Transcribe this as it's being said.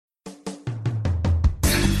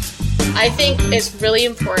I think it's really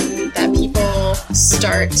important that people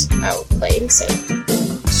start out playing safe.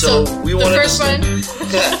 So we want the first one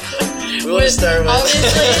we want to start with obviously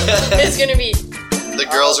it's going to be the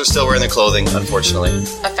girls are still wearing their clothing, unfortunately.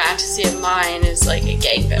 a fantasy of mine is like a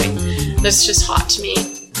gangbang. That's just hot to me.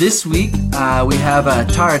 This week, we have a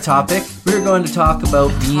Tara topic. We're going to talk about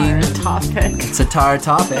being... topic. It's a Tara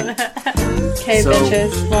topic. Okay, So-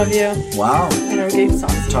 bitches. Love you. Wow. I know we're getting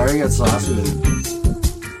saucy. Tara got saucy with it.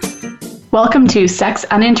 Welcome to Sex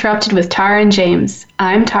Uninterrupted with Tara and James.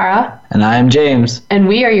 I'm Tara. And I'm James. And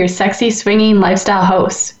we are your sexy, swinging lifestyle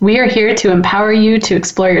hosts. We are here to empower you to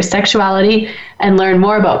explore your sexuality and learn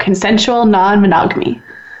more about consensual non-monogamy.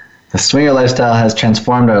 The swinger lifestyle has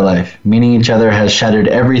transformed our life. Meeting each other has shattered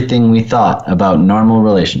everything we thought about normal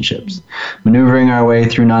relationships. Maneuvering our way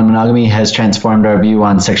through non-monogamy has transformed our view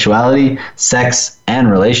on sexuality, sex, and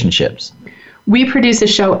relationships. We produce a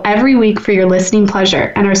show every week for your listening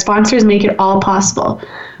pleasure, and our sponsors make it all possible.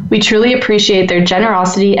 We truly appreciate their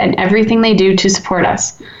generosity and everything they do to support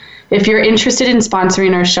us. If you're interested in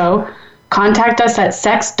sponsoring our show, contact us at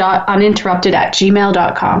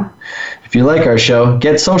sex.uninterrupted@gmail.com. If you like our show,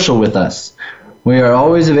 get social with us. We are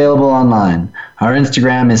always available online. Our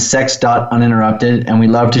Instagram is sex.uninterrupted, and we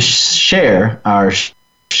love to share our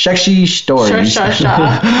sexy stories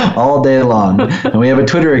all day long. And we have a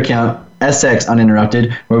Twitter account, SX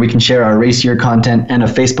Uninterrupted, where we can share our racier content, and a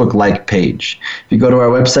Facebook-like page. If you go to our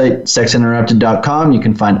website, sexuninterrupted.com, you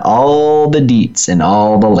can find all the deets and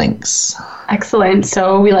all the links. Excellent.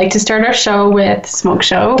 So we like to start our show with Smoke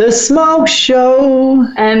Show. The Smoke Show!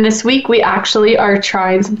 And this week we actually are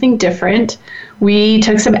trying something different. We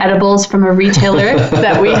took some edibles from a retailer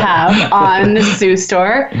that we have on the Sioux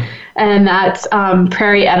store, and that's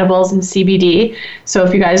Prairie Edibles and CBD. So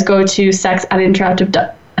if you guys go to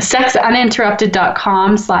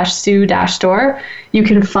sexuninterrupted.com/Sioux-store, you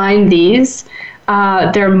can find these.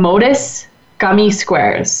 They're Modus gummy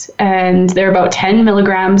squares, and they're about 10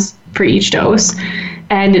 milligrams for each dose,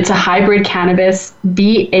 and it's a hybrid cannabis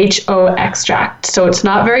BHO extract, so it's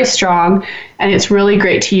not very strong, and it's really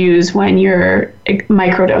great to use when you're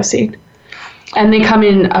microdosing. And they come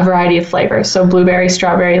in a variety of flavors, so blueberry,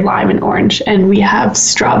 strawberry, lime, and orange, and we have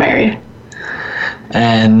strawberry.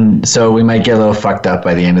 And so we might get a little fucked up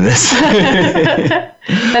by the end of this.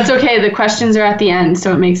 That's okay, the questions are at the end,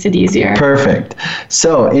 so it makes it easier. Perfect.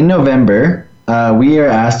 So in November, we are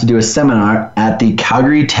asked to do a seminar at the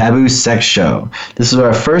Calgary Taboo Sex Show. This is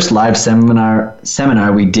our first live seminar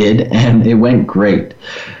we did, and it went great.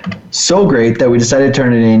 So great that we decided to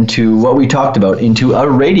turn it into what we talked about, into a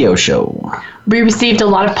radio show. We received a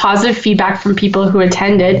lot of positive feedback from people who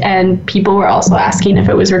attended, and people were also asking if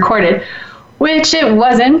it was recorded, which it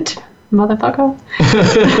wasn't. Motherfucker.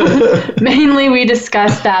 Mainly we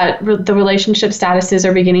discussed that the relationship statuses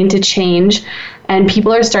are beginning to change, and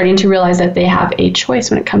people are starting to realize that they have a choice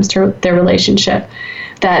when it comes to their relationship.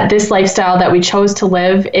 That this lifestyle that we chose to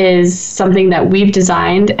live is something that we've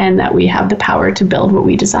designed, and that we have the power to build what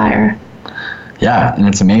we desire. Yeah, and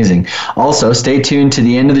it's amazing. Also, stay tuned to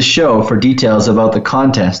the end of the show for details about the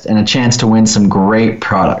contest and a chance to win some great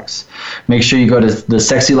products. Make sure you go to the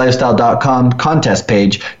sexylifestyle.com contest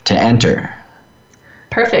page to enter.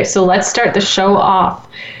 Perfect. So let's start the show off.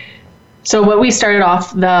 So what we started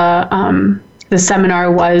off the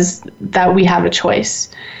seminar was that we have a choice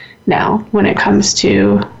now when it comes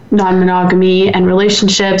to non-monogamy and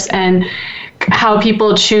relationships, and how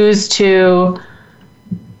people choose to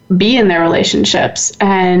be in their relationships.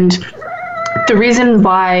 And the reason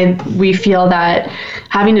why we feel that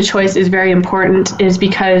having a choice is very important is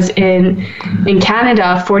because in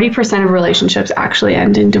Canada, 40% of relationships actually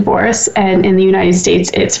end in divorce, and in the United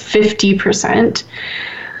States, it's 50%.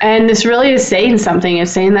 And this really is saying something.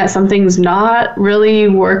 It's saying that something's not really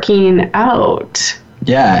working out.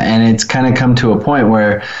 Yeah, and it's kind of come to a point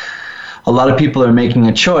where a lot of people are making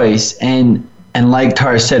a choice, and like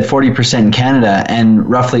Tara said, 40% in Canada, and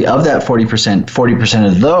roughly of that 40%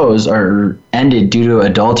 of those are ended due to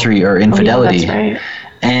adultery or infidelity. Oh, yeah, that's right.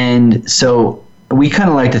 And so we kind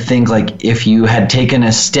of like to think, like, if you had taken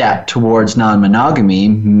a step towards non-monogamy,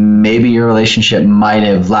 maybe your relationship might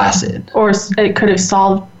have lasted. Or it could have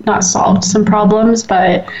not solved some problems,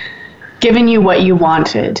 but given you what you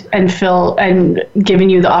wanted and given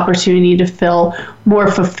you the opportunity to feel more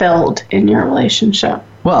fulfilled in your relationship.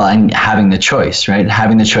 Well, and having the choice, right?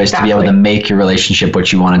 Having the choice to be able to make your relationship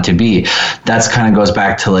what you want it to be. That's kind of goes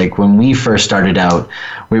back to like when we first started out,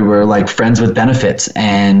 we were like friends with benefits,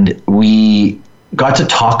 and we got to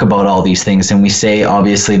talk about all these things. And we say,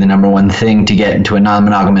 obviously, the number one thing to get into a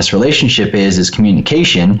non-monogamous relationship is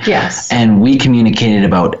communication. Yes. And we communicated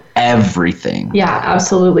about everything. Yeah,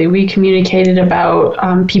 absolutely. We communicated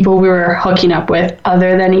about people we were hooking up with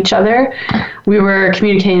other than each other. We were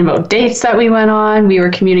communicating about dates that we went on. We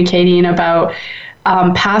were communicating about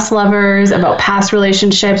past lovers, about past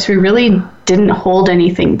relationships. We really didn't hold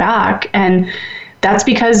anything back. And that's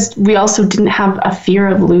because we also didn't have a fear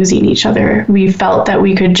of losing each other. We felt that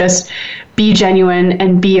we could just be genuine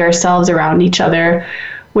and be ourselves around each other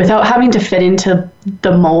without having to fit into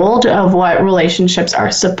the mold of what relationships are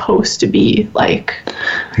supposed to be like.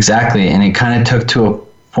 Exactly. And it kind of took to a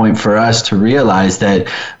point for us to realize that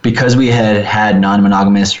because we had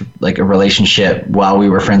non-monogamous, like a relationship while we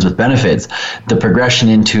were friends with benefits, the progression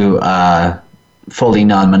into fully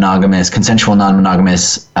non-monogamous, consensual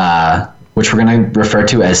non-monogamous, which we're going to refer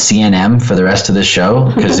to as CNM for the rest of the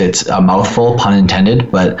show because it's a mouthful, pun intended,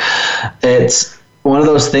 but it's one of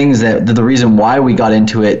those things that the reason why we got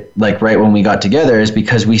into it, like right when we got together, is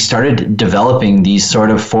because we started developing these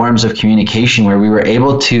sort of forms of communication where we were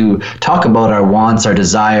able to talk about our wants, our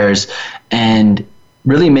desires, and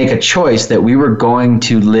really make a choice that we were going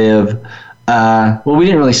to live. Well, we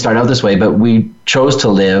didn't really start out this way, but we chose to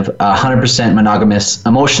live a 100% monogamous,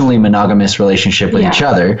 emotionally monogamous relationship with each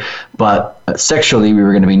other. But sexually, we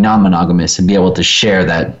were going to be non-monogamous and be able to share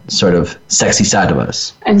that sort of sexy side of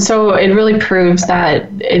us. And so it really proves that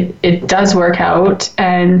it does work out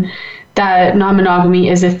and that non-monogamy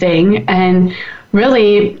is a thing. And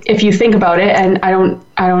really, if you think about it, and I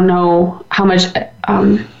don't know how much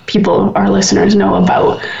people, our listeners, know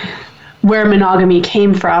about where monogamy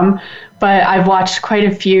came from, but I've watched quite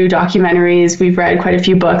a few documentaries. We've read quite a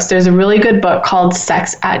few books. There's a really good book called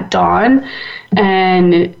Sex at Dawn,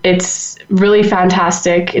 and it's really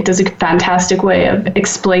fantastic. It does a fantastic way of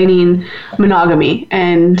explaining monogamy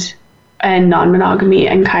and non-monogamy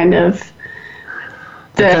and kind of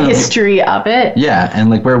the history of it. Yeah,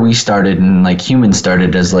 and like where we started and like humans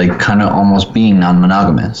started as like kind of almost being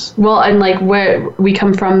non-monogamous. Well, and like where we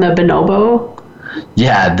come from, the bonobo.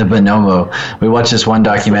 Yeah, the bonobo. We watched this one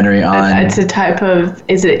documentary on... It's a type of...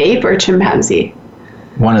 Is it ape or chimpanzee?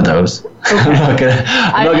 One of those. Okay.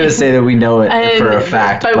 I'm not gonna say that we know it for a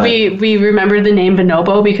fact. But we remember the name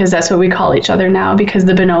bonobo because that's what we call each other now, because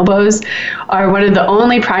the bonobos are one of the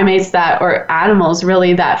only primates or animals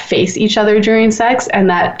really that face each other during sex and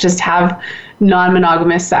that just have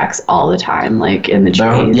non-monogamous sex all the time, like in the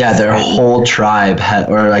trees. Their whole tribe,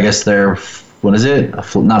 or I guess they're... What is it?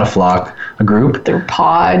 Not a flock, a group? Their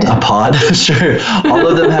pod. A pod, sure. All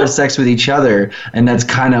of them have sex with each other, and that's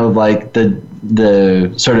kind of like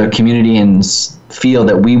the sort of community and feel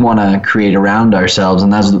that we want to create around ourselves,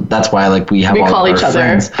 and that's why like we have all of our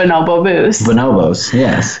friends. We call each other bonobos. Bonobos,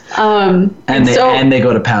 yes. And they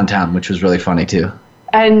go to Pound Town, which was really funny too.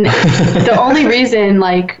 And the only reason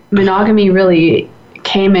like monogamy really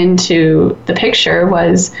came into the picture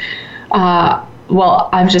was. Well,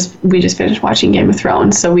 we just finished watching Game of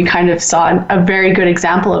Thrones, so we kind of saw a very good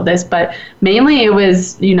example of this. But mainly, it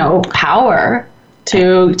was power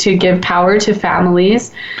to give power to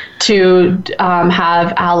families, to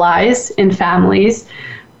have allies in families,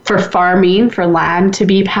 for farming, for land to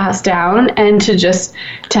be passed down, and to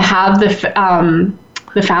have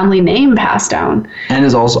the family name passed down. And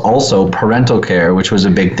is also parental care, which was a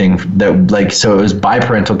big thing so it was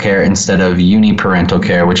biparental care instead of uniparental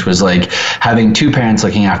care, which was like having two parents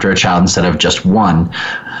looking after a child instead of just one.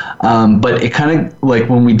 But it kind of like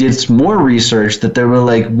when we did some more research that there were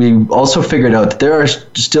we also figured out that there are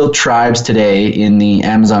still tribes today in the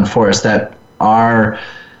Amazon forest that are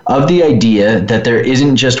of the idea that there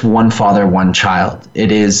isn't just one father, one child.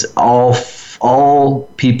 It is all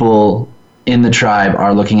people in the tribe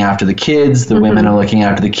are looking after the kids. The women are looking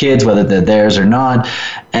after the kids, whether they're theirs or not.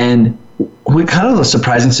 And kind of the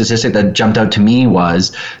surprising statistic that jumped out to me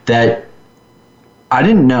was that I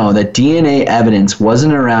didn't know that DNA evidence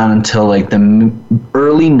wasn't around until like the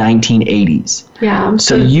early 1980s. Yeah.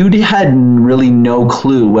 So you had really no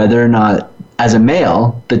clue whether or not, as a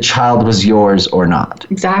male, the child was yours or not.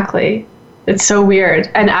 Exactly. It's so weird.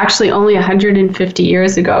 And actually only 150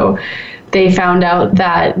 years ago, they found out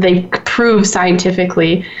that they proved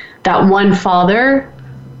scientifically that one father,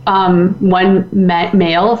 one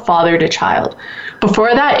male fathered a child.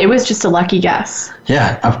 Before that, it was just a lucky guess.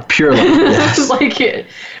 Yeah, a pure lucky guess.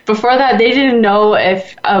 Before that, they didn't know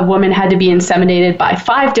if a woman had to be inseminated by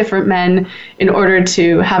 5 different men in order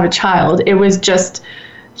to have a child. It was just,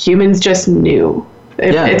 humans just knew.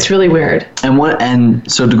 It's really weird. And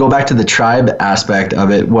so to go back to the tribe aspect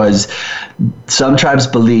of it was some tribes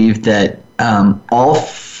believed that all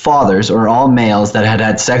fathers or all males that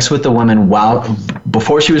had sex with the woman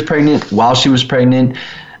before she was pregnant, while she was pregnant,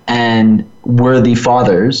 and were the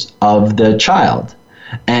fathers of the child.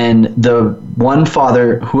 And the one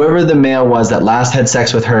father, whoever the male was that last had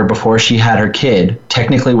sex with her before she had her kid,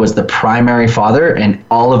 technically was the primary father, and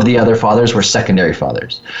all of the other fathers were secondary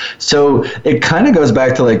fathers. So it kind of goes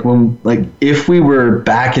back to if we were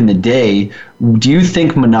back in the day, do you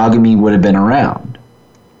think monogamy would have been around?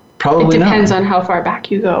 Probably not. It depends on how far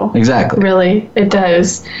back you go. Exactly. Really, it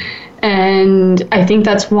does. And I think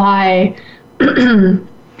that's why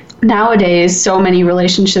nowadays so many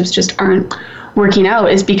relationships just aren't working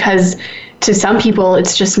out, is because to some people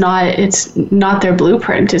it's not their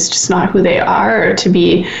blueprint. It's just not who they are to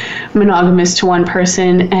be monogamous to one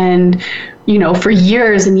person. And, for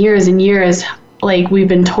years and years and years, we've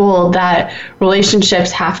been told that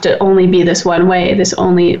relationships have to only be this one way, this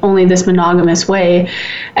only this monogamous way.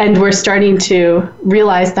 And we're starting to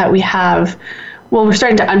realize that we're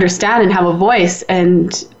starting to understand and have a voice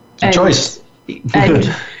and choice.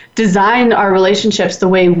 And design our relationships the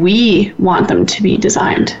way we want them to be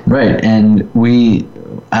designed. Right. And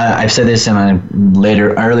I've said this in a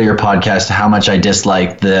earlier podcast, how much I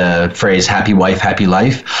dislike the phrase happy wife, happy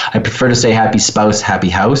life. I prefer to say happy spouse, happy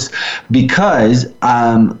house, because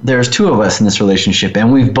there's two of us in this relationship,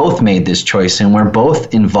 and we've both made this choice, and we're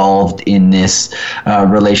both involved in this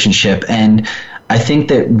relationship. And I think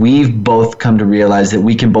that we've both come to realize that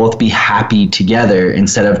we can both be happy together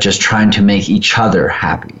instead of just trying to make each other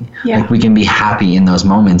happy. Yeah. We can be happy in those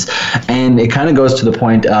moments. And it kind of goes to the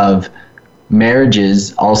point of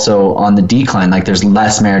marriages also on the decline. There's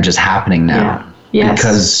less marriages happening now. Yeah. Yes.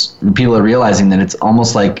 Because people are realizing that it's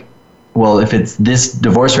almost like, well, if it's this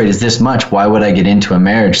divorce rate is this much, why would I get into a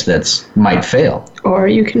marriage that's might fail? Or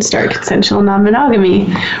you can start consensual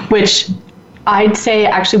non-monogamy, which I'd say,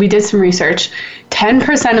 actually, we did some research.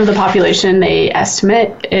 10% of the population, they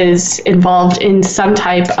estimate, is involved in some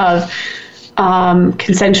type of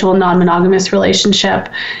consensual non-monogamous relationship.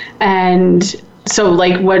 And so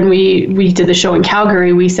when we did the show in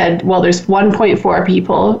Calgary, we said, well, there's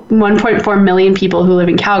 1.4 million people who live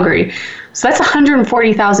in Calgary. So that's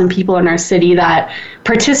 140,000 people in our city that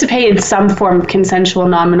participate in some form of consensual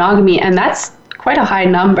non-monogamy. And that's quite a high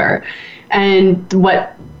number. And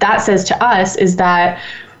what that says to us is that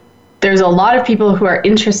there's a lot of people who are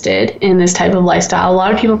interested in this type of lifestyle, a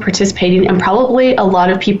lot of people participating, and probably a lot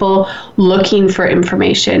of people looking for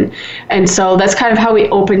information. And so that's kind of how we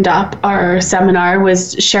opened up our seminar,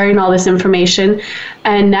 was sharing all this information.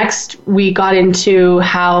 And next we got into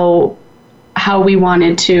how we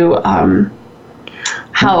wanted to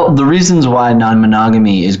the reasons why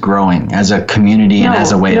non-monogamy is growing as a community and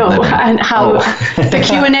as a way of living. And how the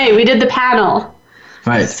Q&A, we did the panel.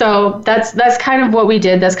 Right. So that's kind of what we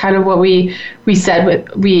did. That's kind of what we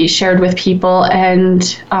shared with people.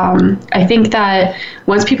 And I think that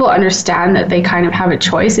once people understand that they kind of have a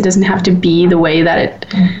choice, it doesn't have to be the way that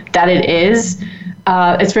it is.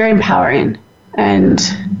 It's very empowering. And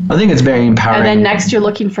I think it's very empowering. And then next you're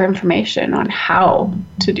looking for information on how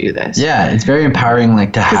to do this. Yeah, it's very empowering,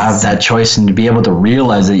 to have that choice and to be able to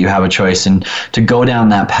realize that you have a choice and to go down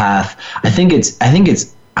that path. I think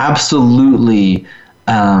it's absolutely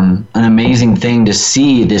an amazing thing to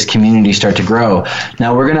see this community start to grow.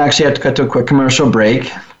 Now we're going to actually have to cut to a quick commercial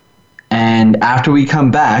break. And after we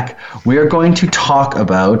come back, we are going to talk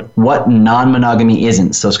about what non-monogamy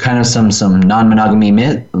isn't. So it's kind of some non-monogamy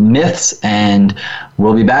myths, and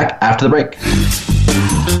we'll be back after the break.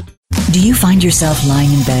 Do you find yourself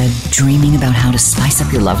lying in bed dreaming about how to spice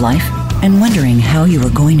up your love life and wondering how you are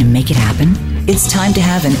going to make it happen? It's time to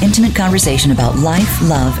have an intimate conversation about life,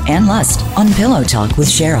 love, and lust on Pillow Talk with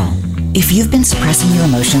Cheryl. If you've been suppressing your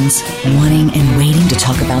emotions, wanting and waiting to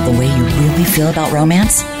talk about the way you really feel about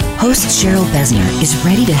romance, host Cheryl Besnier is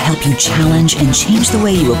ready to help you challenge and change the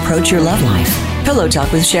way you approach your love life. Pillow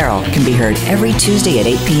Talk with Cheryl can be heard every Tuesday at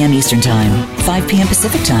 8 p.m. Eastern Time, 5 p.m.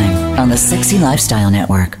 Pacific Time on the Sexy Lifestyle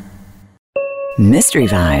Network. Mystery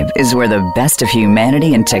Vibe is where the best of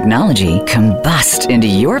humanity and technology combust into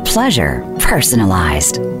your pleasure,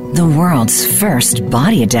 personalized. The world's first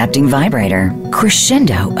body-adapting vibrator,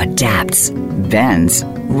 Crescendo adapts, bends,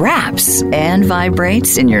 wraps, and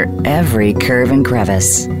vibrates in your every curve and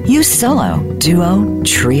crevice. Use solo, duo,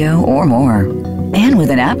 trio, or more. And with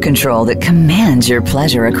an app control that commands your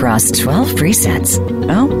pleasure across 12 presets.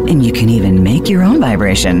 Oh, and you can even make your own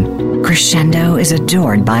vibration. Crescendo is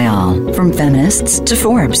adored by all, from feminists to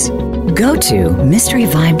Forbes. Go to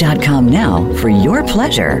MysteryVibe.com now for your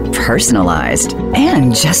pleasure, personalized.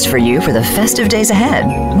 And just for you for the festive days ahead.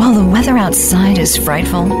 While the weather outside is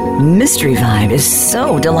frightful, Mystery Vibe is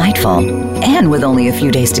so delightful. And with only a few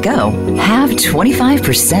days to go, have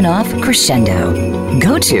 25% off Crescendo.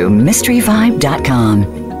 Go to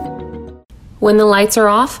MysteryVibe.com. When the lights are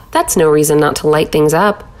off, that's no reason not to light things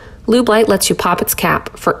up. Lube Light lets you pop its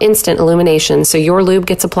cap for instant illumination so your lube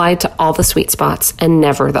gets applied to all the sweet spots and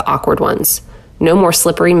never the awkward ones. No more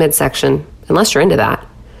slippery midsection, unless you're into that.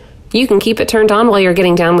 You can keep it turned on while you're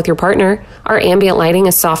getting down with your partner. Our ambient lighting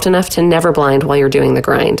is soft enough to never blind while you're doing the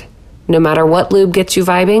grind. No matter what lube gets you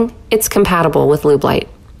vibing, it's compatible with Lube Light.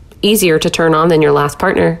 Easier to turn on than your last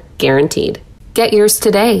partner, guaranteed. Get yours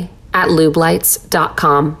today at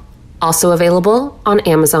lubelights.com. Also available on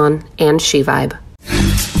Amazon and SheVibe.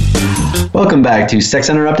 Welcome back to Sex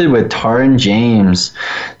Uninterrupted with Tara and James.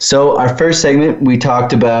 So our first segment, we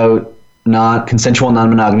talked about consensual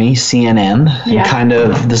non-monogamy, CNM, and kind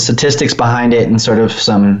of the statistics behind it and sort of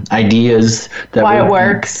some ideas that why it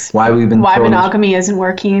works, why monogamy isn't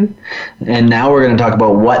working. And now we're going to talk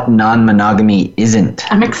about what non-monogamy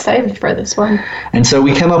isn't. I'm excited for this one. And so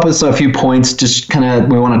we came up with a few points just kind of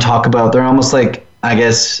we want to talk about. They're almost like, I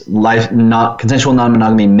guess, consensual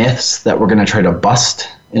non-monogamy myths that we're going to try to bust,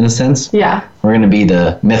 in a sense. Yeah. We're going to be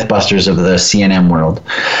the mythbusters of the CNM world.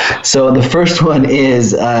 So the first one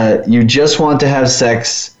is you just want to have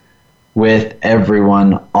sex with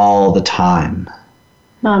everyone all the time.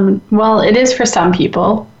 Well, it is for some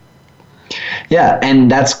people. Yeah, and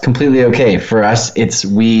that's completely okay. For us,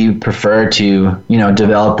 we prefer to,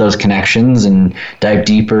 develop those connections and dive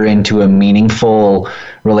deeper into a meaningful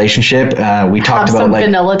relationship. We talked about some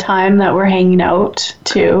vanilla time that we're hanging out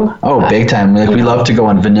too. Oh, big time! We love to go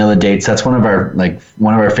on vanilla dates. That's one of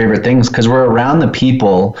our favorite things because we're around the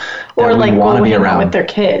people that we want to be around with their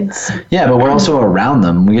kids. Yeah, but we're also around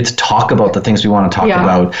them. We get to talk about the things we want to talk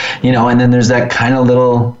about. And then there's that kind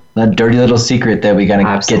of that dirty little secret that we gotta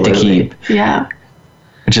get to keep. Yeah.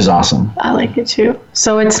 Which is awesome. I like it too.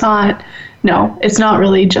 So it's not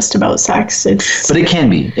really just about sex. But it can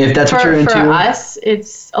be. If that's what you're into. For us,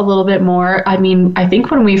 it's a little bit more. I mean, I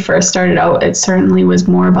think when we first started out, it certainly was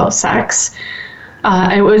more about sex.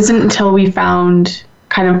 It wasn't until we found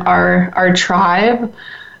kind of our tribe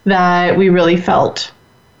that we really felt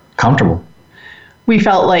comfortable. We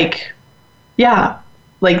felt like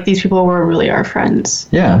these people were really our friends.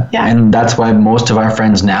 Yeah. And that's why most of our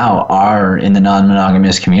friends now are in the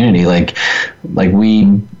non-monogamous community. Like we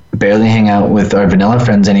barely hang out with our vanilla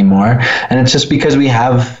friends anymore. And it's just because we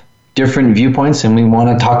have different viewpoints and we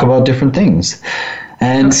want to talk about different things.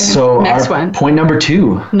 And so next one. Point number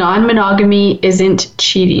 2. Non-monogamy isn't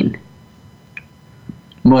cheating.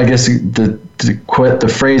 Well, I guess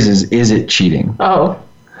the phrase is it cheating? Oh.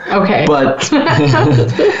 Okay. But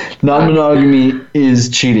non-monogamy is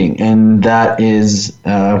cheating, and that is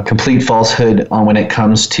complete falsehood on when it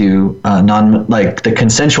comes to the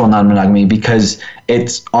consensual non-monogamy, because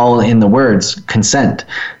it's all in the words consent.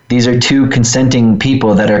 These are two consenting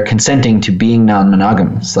people that are consenting to being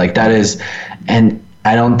non-monogamous. And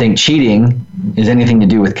I don't think cheating is anything to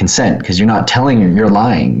do with consent, because you're not telling, you're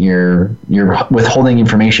lying, you're withholding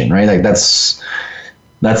information, right? That's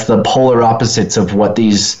the polar opposites of what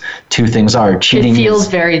these two things are. Cheating feels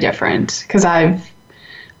very different, because I've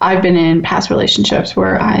been in past relationships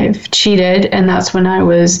where I've cheated, and that's when I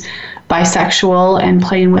was bisexual and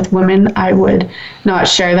playing with women. I would not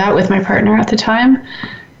share that with my partner at the time.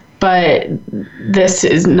 But this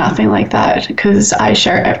is nothing like that, because I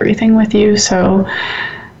share everything with you. So,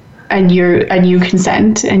 and you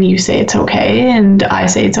consent and you say it's okay and I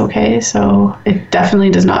say it's okay. So it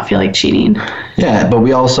definitely does not feel like cheating. Yeah, but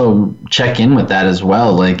we also check in with that as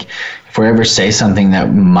well. Like if we ever say something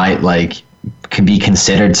that might could be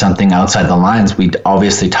considered something outside the lines, we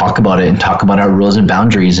obviously talk about it and talk about our rules and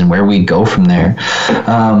boundaries and where we go from there.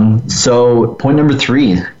 So point number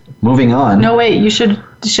 3, moving on. No, wait, you should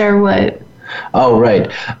share what. Oh,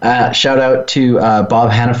 right. Shout out to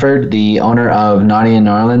Bob Hannaford, the owner of Naughty in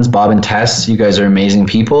New Orleans. Bob and Tess, you guys are amazing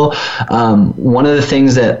people. One of the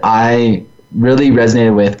things that I really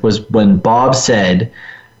resonated with was when Bob said,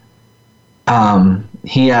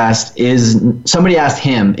 somebody asked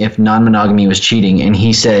him if non-monogamy was cheating, and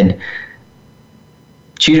he said,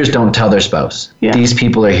 cheaters don't tell their spouse. Yeah. These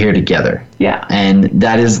people are here together. Yeah. And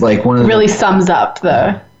that is one of the... really sums up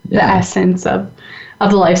the essence of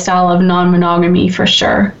the lifestyle of non-monogamy for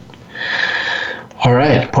sure. All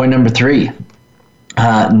right, point number 3.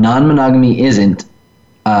 Non-monogamy isn't.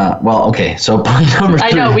 So point number 3.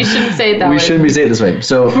 I know, we shouldn't say it that way. We shouldn't be saying it this way.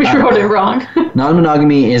 So we wrote it wrong.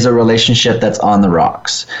 Non-monogamy is a relationship that's on the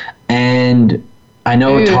rocks. And I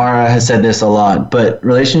know Tara has said this a lot, but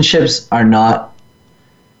relationships are not.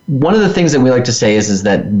 One of the things that we like to say is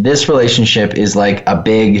that this relationship is like a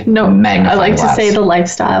big magnifying glass. I like to say the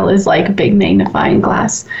lifestyle is like a big magnifying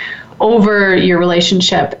glass over your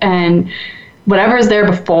relationship. And whatever is there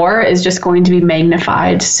before is just going to be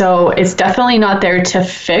magnified. So it's definitely not there to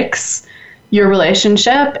fix your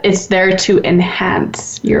relationship. It's there to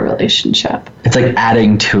enhance your relationship. It's like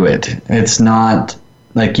adding to it. It's not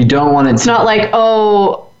like you don't want it. It's not like,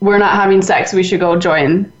 oh, we're not having sex, we should go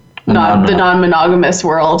join the non-monogamous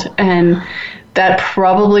world. And that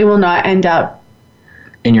probably will not end up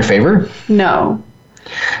in your favor. No.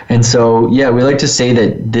 And so, yeah, we like to say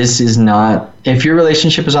that this is not, if your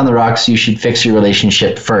relationship is on the rocks, you should fix your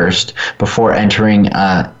relationship first before entering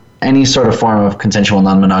any sort of form of consensual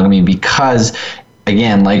non-monogamy, because,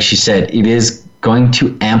 again, like she said, it is going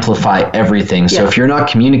to amplify everything. So if you're not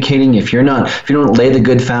communicating, if you don't lay the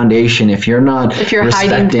good foundation, if you're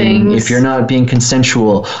respecting, if you're not being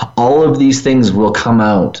consensual, all of these things will come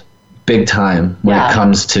out big time when it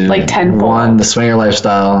comes to like tenfold. One, the swinger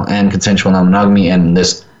lifestyle and consensual non-monogamy and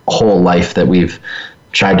this whole life that we've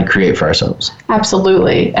tried to create for ourselves.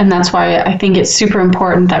 Absolutely. And that's why I think it's super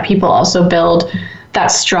important that people also build that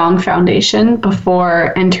strong foundation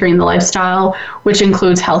before entering the lifestyle, which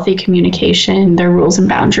includes healthy communication, their rules and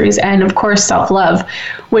boundaries, and of course self-love,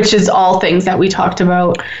 which is all things that we talked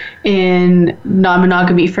about in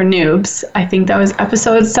Non-Monogamy for Noobs. I think that was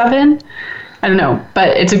episode 7. I don't know,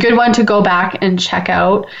 but it's a good one to go back and check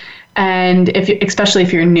out. And especially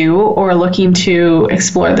if you're new or looking to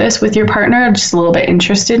explore this with your partner, just a little bit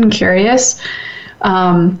interested and curious,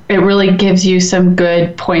 it really gives you some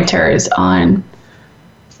good pointers on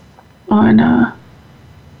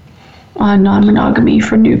non-monogamy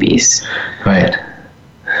for newbies. Right.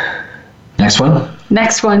 Next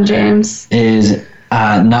one, James, is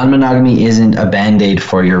non-monogamy isn't a band-aid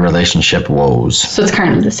for your relationship woes. So it's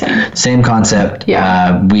kind of the same concept.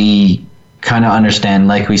 Yeah. We kind of understand,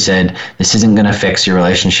 like we said, this isn't going to fix your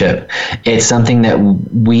relationship. It's something that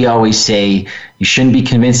we always say, you shouldn't be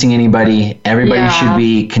convincing anybody. Everybody should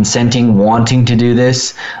be consenting, wanting to do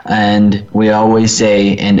this. And we always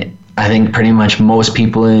say, and I think pretty much most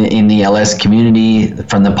people in the LS community,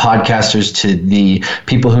 from the podcasters to the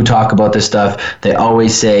people who talk about this stuff, they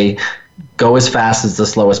always say, go as fast as the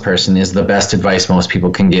slowest person is the best advice most people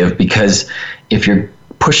can give. Because if you're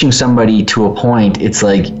pushing somebody to a point, it's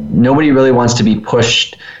like nobody really wants to be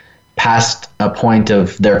pushed past a point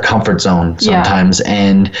of their comfort zone sometimes.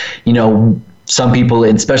 And, some people,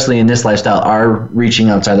 especially in this lifestyle, are reaching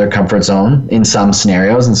outside their comfort zone in some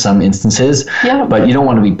scenarios, in some instances. Yeah. But you don't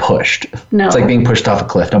want to be pushed. No. It's like being pushed off a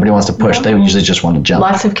cliff. Nobody wants to push. No. They usually just want to jump.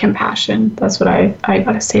 Lots of compassion. That's what I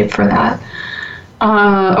got to say for that.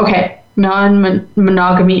 Okay.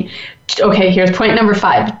 Non-monogamy. Okay, here's point number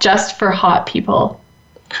 5. Just for hot people.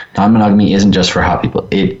 Non-monogamy isn't just for hot people.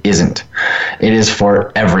 It isn't. It is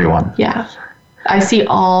for everyone. Yeah. I see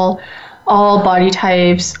all body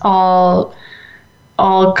types, all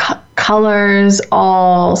colors,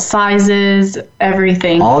 all sizes,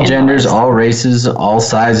 everything. All genders, all races, all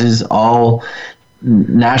sizes, all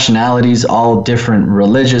nationalities, all different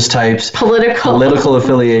religious types, political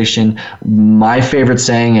affiliation. My favorite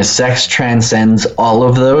saying is sex transcends all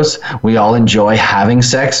of those. We all enjoy having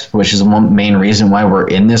sex, which is one main reason why we're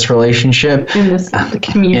in this relationship, in this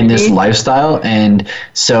community, in this lifestyle. And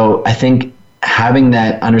so I think having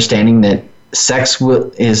that understanding that sex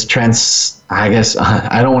is I guess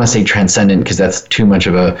I don't want to say transcendent because that's too much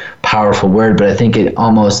of a powerful word, but I think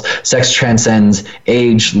sex transcends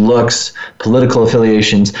age, looks, political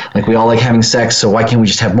affiliations. Like, we all like having sex, so why can't we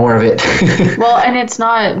just have more of it? Well, and it's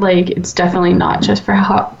definitely not just for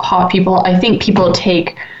hot people. I think people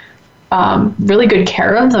take really good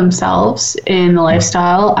care of themselves in the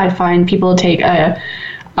lifestyle. I find people take a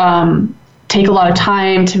lot of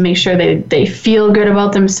time to make sure they feel good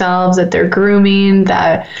about themselves, that they're grooming,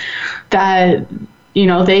 that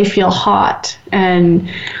they feel hot, and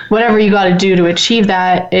whatever you got to do to achieve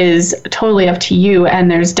that is totally up to you.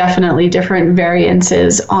 And there's definitely different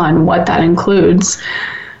variances on what that includes.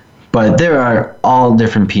 But there are all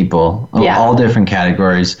different people, all different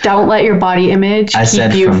categories. Don't let your body image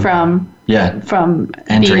keep you from entering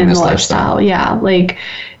being in this the lifestyle. Yeah, like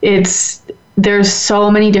there's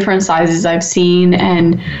so many different sizes I've seen,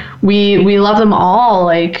 and we love them all.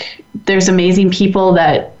 Like, there's amazing people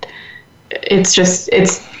that it's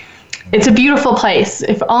a beautiful place.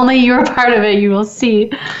 If only you're a part of it, you will see.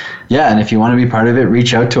 Yeah, and if you want to be part of it,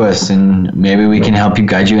 reach out to us, and maybe we can help you,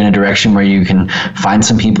 guide you in a direction where you can find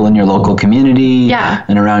some people in your local community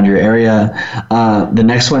and around your area. The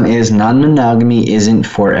next one is non-monogamy isn't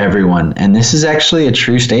for everyone, and this is actually a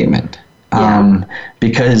true statement.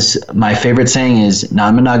 Because my favorite saying is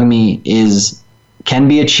non-monogamy is can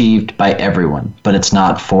be achieved by everyone, but it's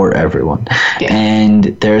not for everyone. Yeah. And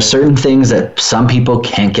there are certain things that some people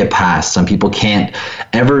can't get past. Some people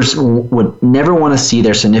would never want to see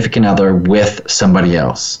their significant other with somebody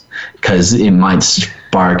else because it might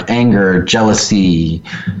spark anger, jealousy,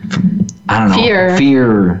 I don't know,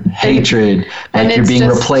 fear, hatred, like you're being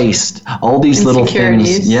replaced, all these little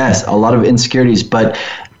things. Yes, a lot of insecurities. But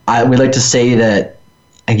we like to say that,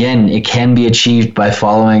 again, it can be achieved by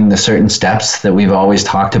following the certain steps that we've always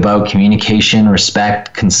talked about: communication,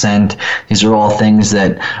 respect, consent. These are all things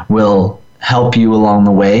that will help you along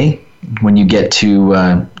the way when you get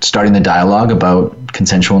to starting the dialogue about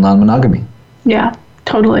consensual non-monogamy. Yeah,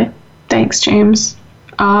 totally. Thanks, James.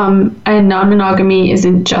 And non-monogamy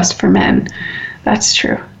isn't just for men. That's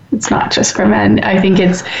true. It's not just for men. I think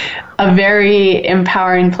it's a very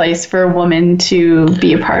empowering place for a woman to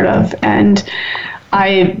be a part of. And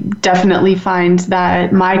I definitely find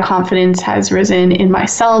that my confidence has risen in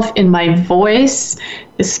myself, in my voice,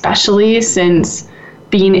 especially since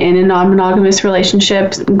being in a non-monogamous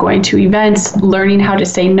relationship, going to events, learning how to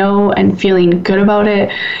say no and feeling good about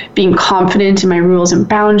it, being confident in my rules and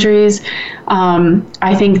boundaries.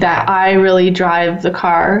 I think that I really drive the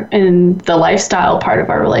car in the lifestyle part of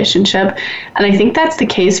our relationship. And I think that's the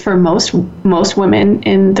case for most women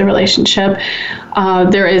in the relationship.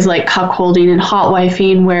 There is like cuckolding and hot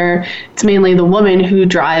wifing where it's mainly the woman who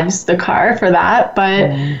drives the car for that.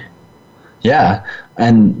 But yeah.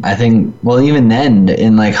 And I think, well, even then,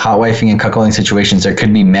 in like hot wifing and cuckolding situations, there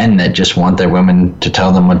could be men that just want their women to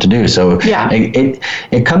tell them what to do. So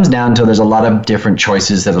it comes down to there's a lot of different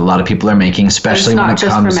choices that a lot of people are making, especially when it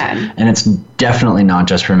comes. And it's definitely not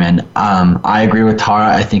just for men. I agree with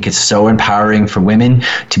Tara. I think it's so empowering for women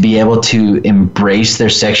to be able to embrace their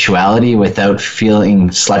sexuality without feeling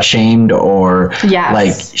slut shamed or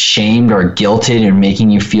like shamed or guilted and making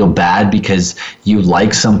you feel bad because you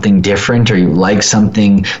like something different or you like something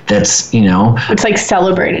that's, it's like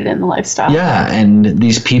celebrated in the lifestyle. Yeah. And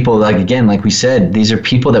these people, like, again, like we said, these are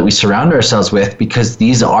people that we surround ourselves with because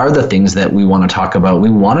these are the things that we want to talk about. We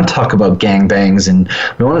want to talk about gangbangs and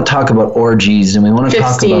we want to talk about orgies and we want to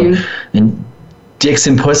talk about dicks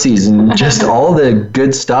and pussies and just all the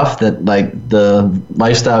good stuff that like the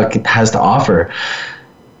lifestyle has to offer.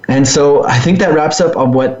 And so I think that wraps up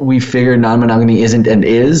on what we figured non-monogamy isn't and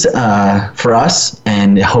is for us.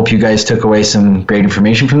 And I hope you guys took away some great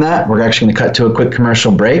information from that. We're actually going to cut to a quick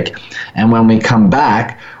commercial break. And when we come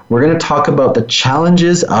back, we're going to talk about the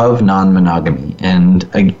challenges of non-monogamy and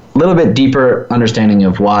a little bit deeper understanding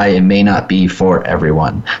of why it may not be for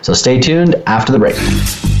everyone. So stay tuned after the break.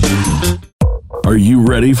 Are you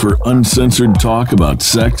ready for uncensored talk about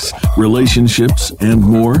sex, relationships, and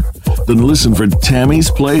more? Then listen for Tammy's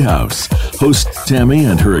Playhouse. Host Tammy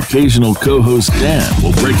and her occasional co-host Dan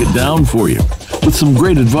will break it down for you with some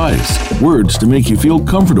great advice, words to make you feel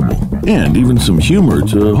comfortable, and even some humor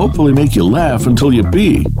to hopefully make you laugh until you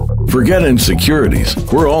pee. Forget insecurities.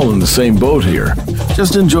 We're all in the same boat here.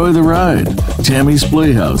 Just enjoy the ride. Tammy's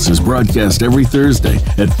Playhouse is broadcast every Thursday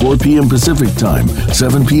at 4 p.m. Pacific Time,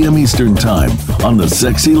 7 p.m. Eastern Time on the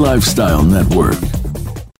Sexy Lifestyle Network.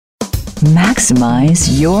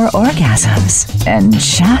 Maximize your orgasms and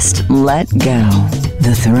just let go.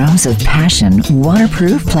 The Throes of Passion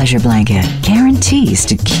waterproof pleasure blanket guarantees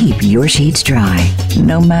to keep your sheets dry,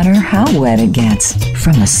 no matter how wet it gets.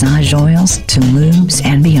 From massage oils to lubes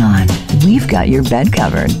and beyond, we've got your bed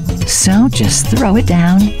covered. So just throw it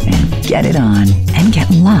down and get it on, and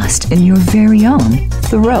get lost in your very own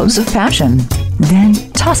Throes of Passion. Then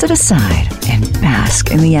toss it aside and bask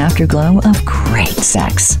in the afterglow of great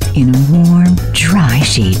sex in warm, dry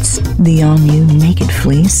sheets. The all-new Naked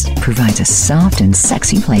Fleece provides a soft and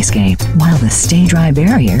sexy playscape, while the Stay Dry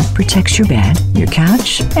barrier protects your bed, your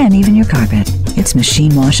couch, and even your carpet. It's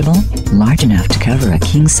machine washable, large enough to cover a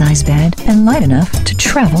king-size bed, and light enough to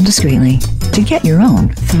travel discreetly. To get your own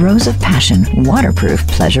Throes of Passion waterproof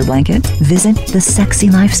pleasure blanket, visit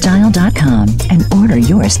thesexylifestyle.com and order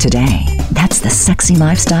yours today. That's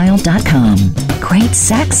thesexylifestyle.com. Great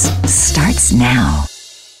sex starts now.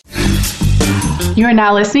 You are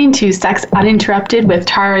now listening to Sex Uninterrupted with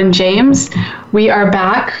Tara and James. We are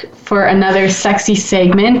back for another sexy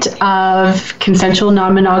segment of Consensual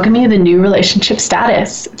Non-Monogamy, the new relationship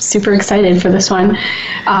status. I'm super excited for this one.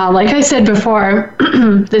 Like I said before,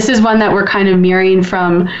 this is one that we're kind of mirroring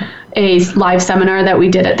from a live seminar that we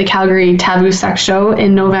did at the Calgary Taboo Sex Show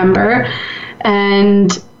in November.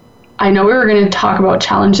 And I know we were going to talk about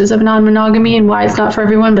challenges of non-monogamy and why it's not for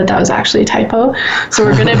everyone, but that was actually a typo. So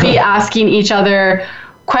we're going to be asking each other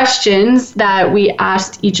questions that we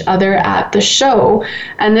asked each other at the show.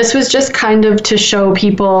 And this was just kind of to show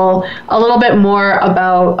people a little bit more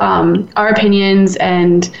about our opinions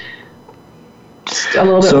and just a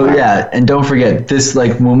little bit more. Yeah, and don't forget this,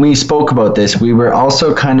 like when we spoke about this, we were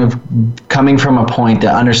also kind of coming from a point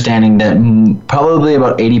that understanding that probably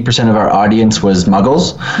about 80% of our audience was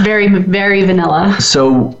muggles. Very, very vanilla.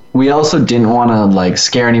 So we also didn't want to like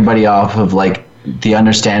scare anybody off of like the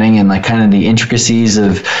understanding and like kind of the intricacies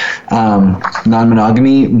of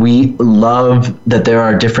non-monogamy. We love that there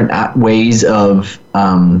are different ways of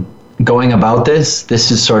going about this. This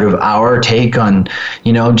is sort of our take on,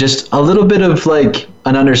 you know, just a little bit of like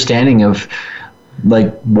an understanding of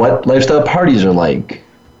like what lifestyle parties are like.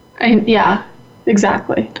 Yeah,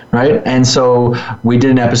 exactly. Right. And so we did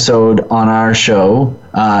an episode on our show,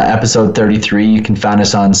 episode 33. You can find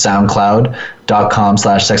us on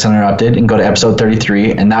soundcloud.com/sexuninterrupted and go to episode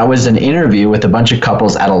 33. And that was an interview with a bunch of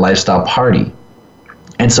couples at a lifestyle party.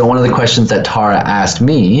 And so one of the questions that Tara asked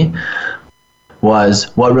me was,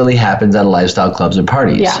 what really happens at a lifestyle clubs or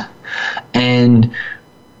parties? Yeah. And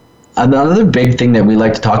another big thing that we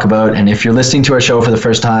like to talk about, and if you're listening to our show for the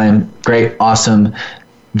first time, great, awesome.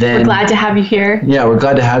 Then, we're glad to have you here. Yeah, we're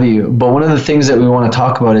glad to have you. But one of the things that we want to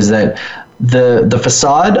talk about is that the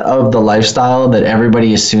facade of the lifestyle that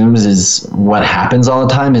everybody assumes is what happens all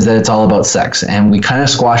the time is that it's all about sex. And we kind of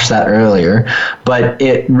squashed that earlier. But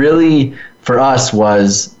it really, for us,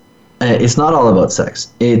 was... it's not all about sex.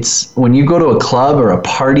 It's when you go to a club or a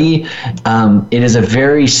party, it is a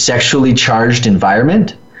very sexually charged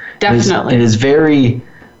environment. Definitely. It is very,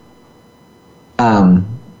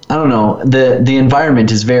 I don't know, the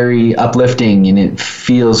environment is very uplifting and it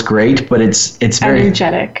feels great, but it's very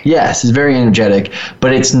energetic. Yes, it's very energetic,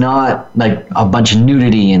 but it's not like a bunch of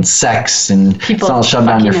nudity and sex and people it's all shoved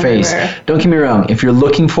down your face. Everywhere. Don't get me wrong, if you're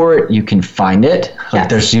looking for it, you can find it. Like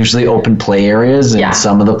there's usually open play areas in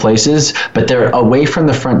some of the places, but they're away from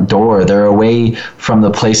the front door. They're away from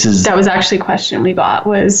the places. That was actually a question we got,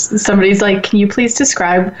 was somebody's like, can you please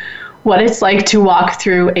describe what it's like to walk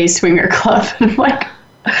through a swinger club? I'm like,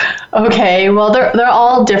 okay, well, they're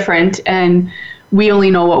all different, and we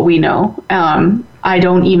only know what we know. I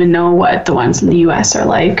don't even know what the ones in the U.S. are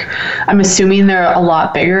like. I'm assuming they're a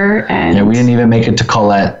lot bigger. And yeah, we didn't even make it to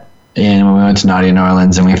Colette when we went to Naughty New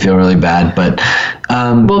Orleans, and we feel really bad. But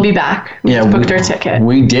we'll be back. We just booked our ticket.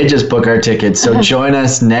 We did just book our ticket. So join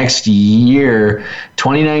us next year,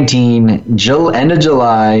 2019, end of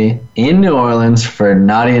July in New Orleans for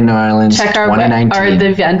Naughty in New Orleans. Check our 2019. the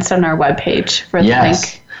events on our webpage for the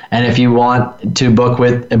link. And if you want to book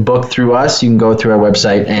through us, you can go through our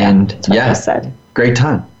website and great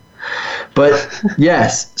time. But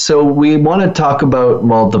yes, so we want to talk about,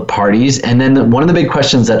 the parties. And then one of the big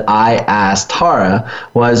questions that I asked Tara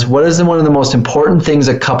was, what is one of the most important things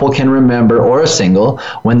a couple can remember, or a single,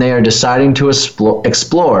 when they are deciding to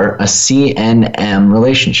explore a CNM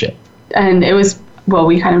relationship? And it was,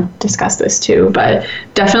 we kind of discussed this too, but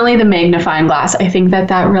definitely the magnifying glass. I think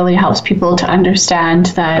that really helps people to understand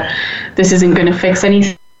that this isn't going to fix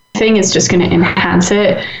anything. It's just going to enhance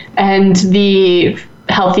it. And the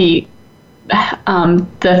healthy,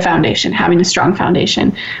 the foundation, having a strong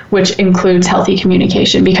foundation, which includes healthy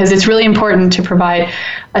communication, because it's really important to provide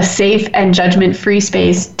a safe and judgment-free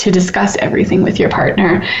space to discuss everything with your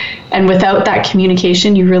partner. And without that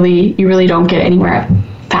communication, you really don't get anywhere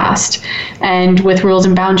fast. And with rules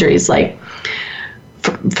and boundaries, like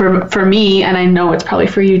for me, and I know it's probably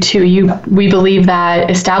for you too, we believe that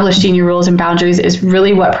establishing your rules and boundaries is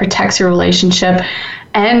really what protects your relationship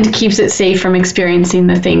and keeps it safe from experiencing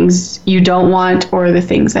the things you don't want or the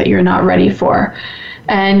things that you're not ready for.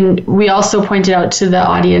 And we also pointed out to the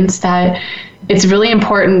audience that it's really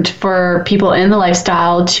important for people in the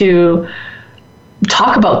lifestyle to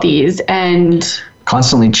talk about these and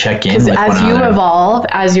constantly check in with one another. As you evolve,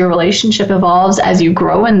 as your relationship evolves, as you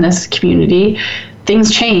grow in this community,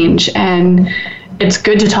 things change, and it's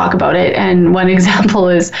good to talk about it. And one example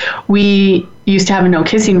is we used to have a no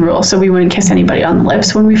kissing rule, so we wouldn't kiss anybody on the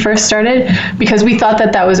lips when we first started because we thought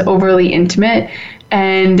that was overly intimate.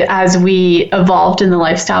 And as we evolved in the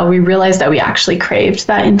lifestyle, we realized that we actually craved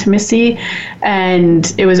that intimacy,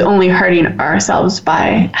 and it was only hurting ourselves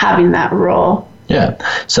by having that rule. Yeah,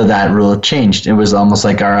 so that rule changed. It was almost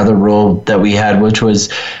like our other rule that we had, which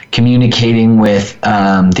was communicating with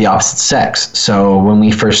the opposite sex. So when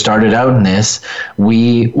we first started out in this,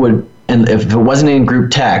 we would, and if it wasn't in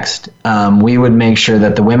group text, we would make sure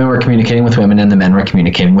that the women were communicating with women and the men were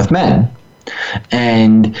communicating with men.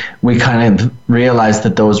 And we kind of realized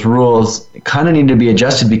that those rules kind of needed to be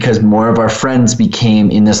adjusted because more of our friends became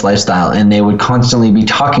in this lifestyle, and they would constantly be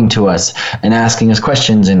talking to us and asking us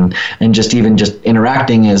questions and just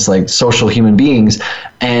interacting as like social human beings.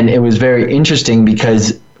 And it was very interesting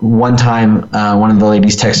because one time one of the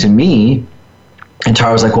ladies texted me, and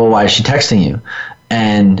Tara was like, well, why is she texting you?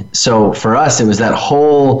 And so for us, it was that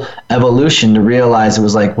whole evolution to realize it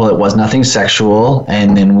was like, well, it was nothing sexual.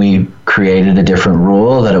 And then we created a different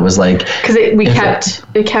rule that it was like, because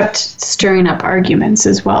it kept stirring up arguments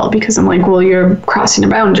as well, because I'm like, well, you're crossing a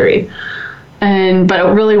boundary. But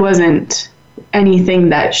it really wasn't anything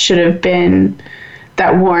that should have been,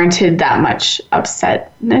 that warranted that much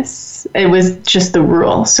upsetness. It was just the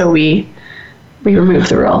rule. So we removed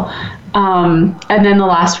the rule. And then the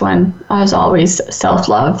last one, as always,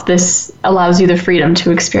 self-love. This allows you the freedom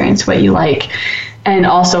to experience what you like. And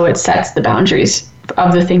also it sets the boundaries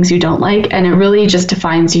of the things you don't like. And it really just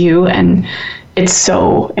defines you. And it's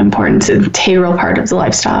so important. It's an integral part of the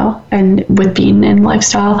lifestyle and with being in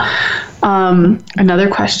lifestyle. Another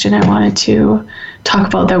question I wanted to talk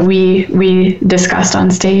about that we discussed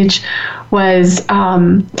on stage was,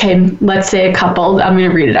 let's say a couple, I'm going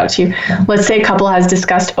to read it out to you. Let's say a couple has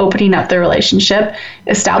discussed opening up their relationship,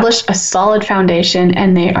 established a solid foundation,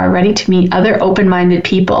 and they are ready to meet other open-minded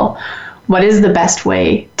people. What is the best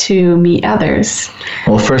way to meet others?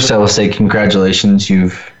 Well, first I will say congratulations.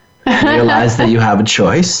 You've realized that you have a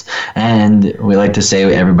choice, and we like to say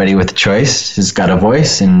everybody with a choice has got a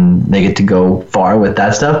voice, and they get to go far with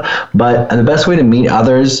that stuff. But the best way to meet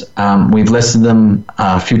others, we've listed them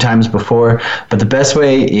a few times before, but the best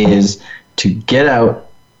way is to get out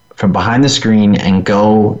from behind the screen and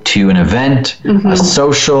go to an event, a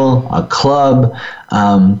social, a club.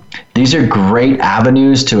 These are great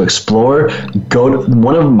avenues to explore.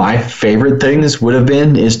 One of my favorite things would have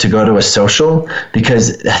been is to go to a social,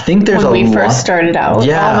 because I think there's when we first started out.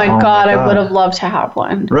 Yeah, oh my God, I would have loved to have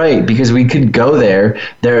one. Right, because we could go there.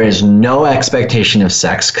 There is no expectation of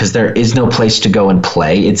sex because there is no place to go and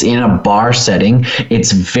play. It's in a bar setting.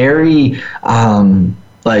 It's very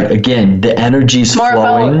again, the energy's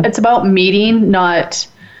flowing. It's about meeting, not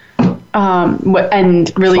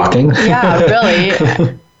and really fucking. Yeah,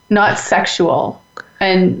 really not sexual.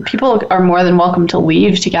 And people are more than welcome to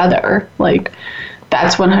leave together. Like,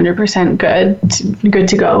 that's 100% good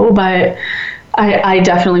to go. But I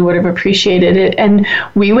definitely would have appreciated it. And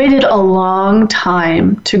we waited a long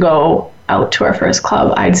time to go out to our first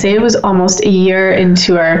club. I'd say it was almost a year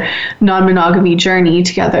into our non-monogamy journey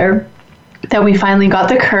together that we finally got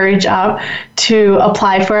the courage up to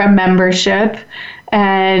apply for a membership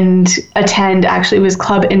and attend. Actually, it was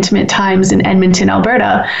Club Intimate Times in Edmonton,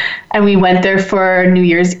 Alberta. And we went there for New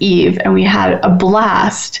Year's Eve and we had a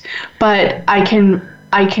blast. But I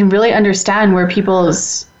can really understand where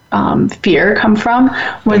people's fear come from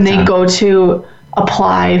when they go to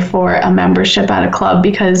apply for a membership at a club,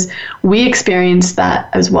 because we experienced that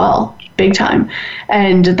as well. Big time.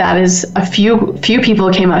 And that is a few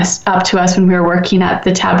people came up to us when we were working at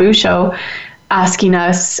the Taboo show asking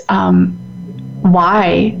us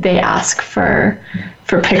why they ask for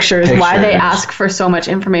pictures, why they ask for so much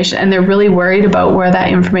information, and they're really worried about where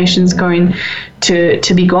that information is going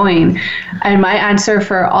to be going. And my answer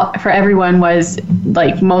for everyone was,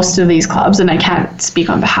 like, most of these clubs, and I can't speak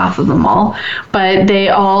on behalf of them all, but they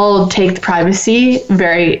all take the privacy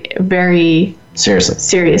very, very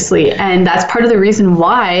seriously. And that's part of the reason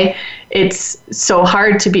why it's so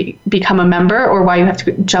hard to become a member, or why you have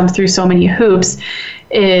to jump through so many hoops,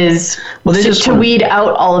 is to weed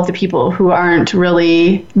out all of the people who aren't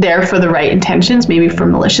really there for the right intentions, maybe for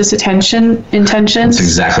malicious intentions. That's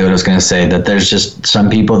exactly what I was going to say, that there's just some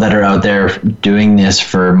people that are out there doing this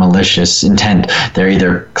for malicious intent. They're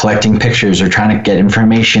either collecting pictures or trying to get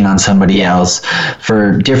information on somebody else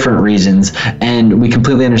for different reasons. And we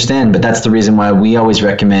completely understand, but that's the reason why we always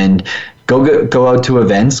recommend go out to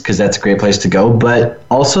events, because that's a great place to go. But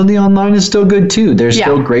also the online is still good too. There's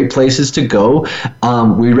still great places to go.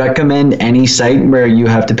 We recommend any site where you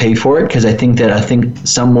have to pay for it, because I think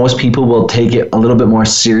most people will take it a little bit more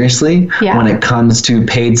seriously when it comes to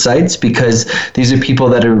paid sites, because these are people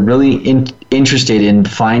that are really interested in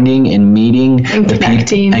finding and meeting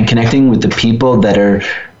and connecting with the people that are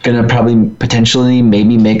going to probably potentially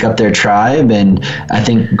maybe make up their tribe. And I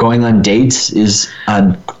think going on dates is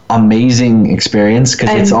a amazing experience because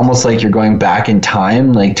it's almost like you're going back in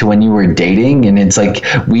time, like to when you were dating, and it's like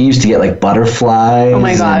we used to get like butterflies. Oh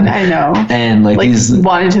my god, I know. And like these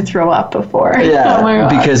wanted to throw up before. Yeah, oh my god.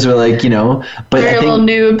 Because we're like, but we're little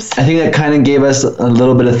noobs. I think that kind of gave us a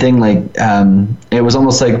little bit of thing, like it was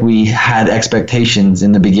almost like we had expectations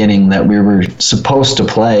in the beginning that we were supposed to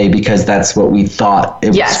play because that's what we thought it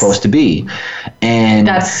was supposed to be. And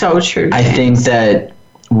that's so true. I think that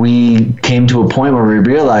we came to a point where we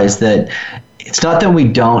realized that it's not that we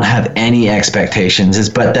don't have any expectations,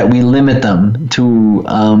 but that we limit them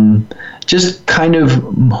to just kind of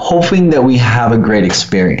hoping that we have a great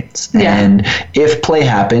experience. Yeah. And if play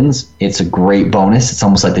happens, it's a great bonus. It's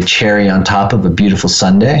almost like the cherry on top of a beautiful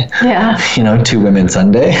sundae. Yeah. Two women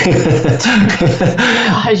sundae.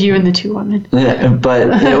 God, you and the two women. Yeah, but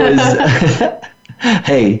it was...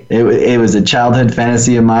 Hey, it was a childhood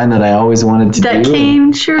fantasy of mine that I always wanted to do. That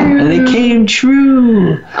came true. And it came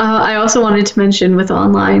true. I also wanted to mention with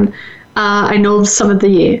online, I know some of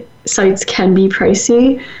the sites can be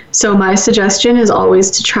pricey. So my suggestion is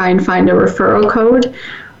always to try and find a referral code,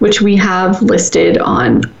 which we have listed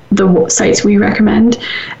on the sites we recommend,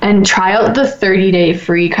 and try out the 30-day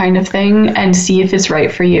free kind of thing and see if it's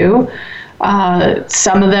right for you.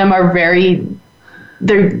 Some of them are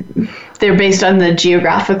they're based on the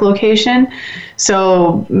geographic location.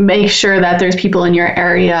 So make sure that there's people in your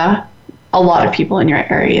area, a lot of people in your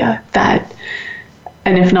area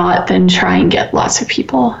and if not, then try and get lots of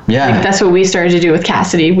people. Yeah. Like that's what we started to do with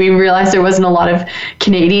Cassidy. We realized there wasn't a lot of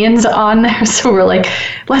Canadians on there. So we're like,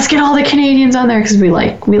 let's get all the Canadians on there because we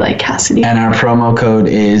like Cassidy. And our promo code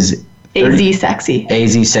is AZ Sexy.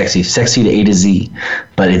 AZ Sexy. Sexy to A to Z.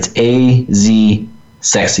 But it's AZ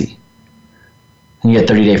Sexy. And you get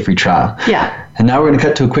 30-day free trial. Yeah. And now we're going to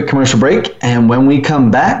cut to a quick commercial break. And when we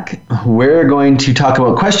come back, we're going to talk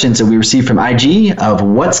about questions that we received from IG of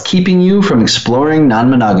what's keeping you from exploring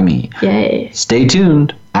non-monogamy. Yay. Stay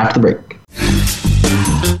tuned after the break.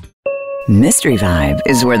 Mystery Vibe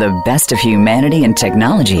is where the best of humanity and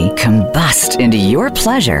technology combust into your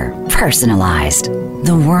pleasure, personalized.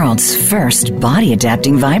 The world's first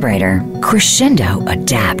body-adapting vibrator, Crescendo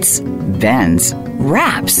adapts, bends,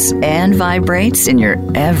 wraps, and vibrates in your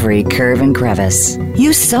every curve and crevice.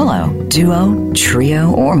 Use solo, duo,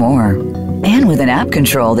 trio, or more. And with an app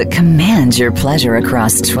control that commands your pleasure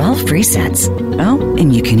across 12 presets. Oh,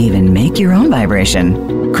 and you can even make your own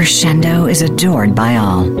vibration. Crescendo is adored by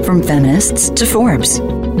all, from feminists to Forbes.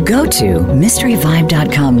 Go to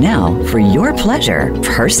mysteryvibe.com now for your pleasure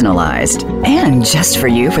personalized. And just for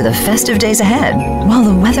you for the festive days ahead. While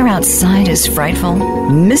the weather outside is frightful,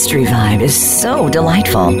 Mystery Vibe is so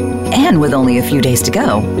delightful. And with only a few days to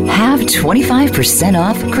go, have 25%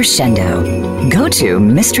 off Crescendo. Go to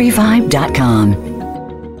mysteryvibe.com.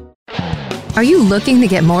 Are you looking to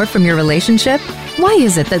get more from your relationship? Why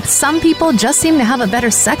is it that some people just seem to have a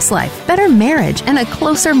better sex life, better marriage, and a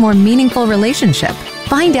closer, more meaningful relationship?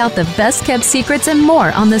 Find out the best-kept secrets and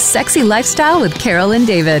more on The Sexy Lifestyle with Carol and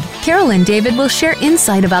David. Carol and David will share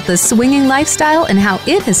insight about the swinging lifestyle and how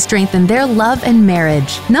it has strengthened their love and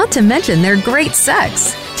marriage, not to mention their great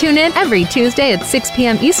sex. Tune in every Tuesday at 6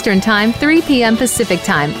 p.m. Eastern Time, 3 p.m. Pacific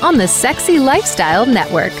Time on the Sexy Lifestyle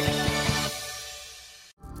Network.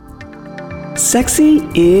 Sexy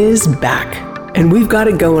is back, and we've got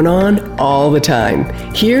it going on all the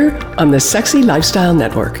time here on the Sexy Lifestyle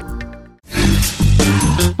Network.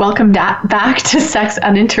 Welcome back to Sex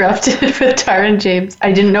Uninterrupted with Tara and James.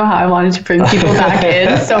 I didn't know how I wanted to bring people back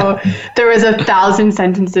in, so there was 1,000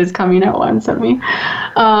 sentences coming at once at me.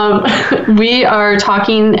 We are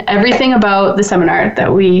talking everything about the seminar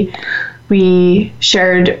that we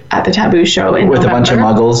shared at the Taboo Show in with November. A bunch of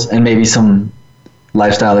muggles and maybe some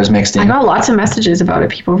lifestylers mixed in. I got lots of messages about it.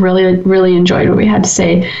 People really enjoyed what we had to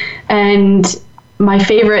say. And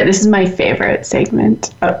this is my favorite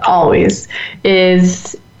segment always,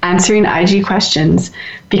 is answering IG questions,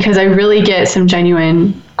 because I really get some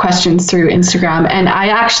genuine questions through Instagram. And I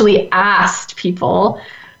actually asked people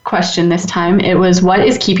question this time. It was, what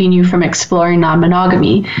is keeping you from exploring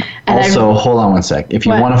non-monogamy? And also, hold on one sec. If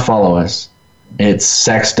you want to follow us, it's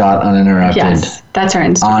sex.uninterrupted. Yes, that's our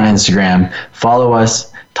Instagram. On Instagram. Follow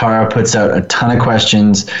us. Tara puts out a ton of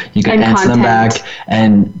questions. You can answer them back.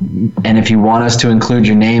 And if you want us to include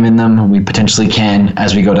your name in them, we potentially can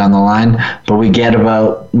as we go down the line. But we get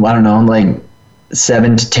about,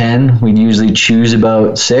 7 to 10. We usually choose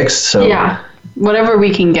about 6. So whatever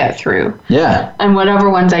we can get through. Yeah. And whatever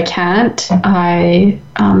ones I can't, I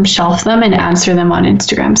shelf them and answer them on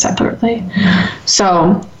Instagram separately.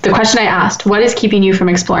 So the question I asked, what is keeping you from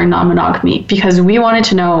exploring non-monogamy? Because we wanted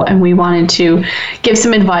to know, and we wanted to give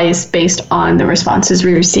some advice based on the responses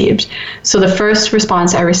we received. So the first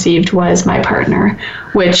response I received was my partner,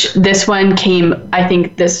 which this one came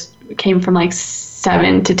from like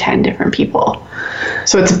 7 to 10 different people.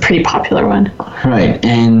 So it's a pretty popular one. Right.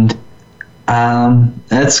 And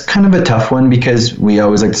that's kind of a tough one, because we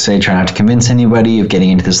always like to say try not to convince anybody of getting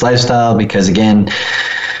into this lifestyle, because again,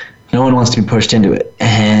 no one wants to be pushed into it.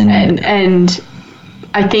 And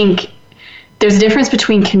I think there's a difference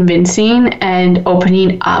between convincing and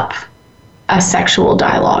opening up a sexual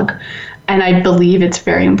dialogue. And I believe it's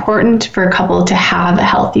very important for a couple to have a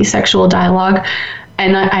healthy sexual dialogue.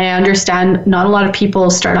 And I understand not a lot of people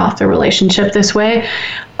start off their relationship this way.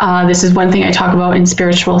 This is one thing I talk about in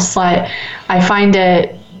Spiritual Slut. I find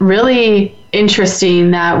it really interesting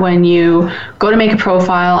that when you go to make a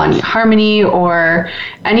profile on Harmony or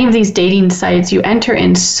any of these dating sites, you enter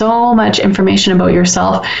in so much information about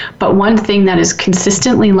yourself. But one thing that is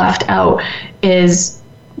consistently left out is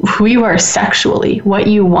who you are sexually, what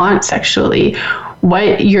you want sexually,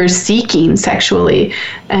 what you're seeking sexually.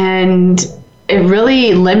 And it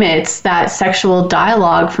really limits that sexual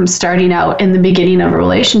dialogue from starting out in the beginning of a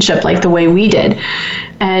relationship like the way we did.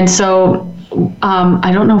 And so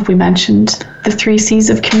I don't know if we mentioned the 3 C's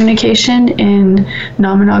of communication in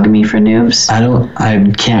Non-Monogamy for Noobs.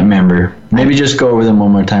 I can't remember. Maybe just go over them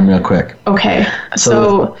one more time real quick. Okay.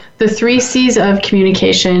 So the 3 C's of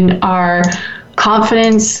communication are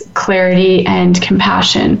confidence, clarity, and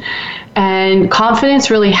compassion. And confidence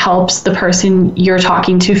really helps the person you're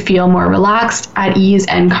talking to feel more relaxed, at ease,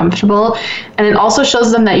 and comfortable. And it also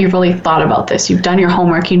shows them that you've really thought about this. You've done your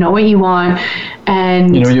homework. You know what you want.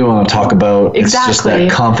 And you know what you want to talk about. Exactly. It's just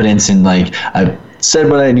that confidence in, like, I've said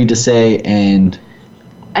what I need to say, and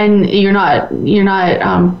you're not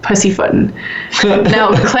pussyfooting.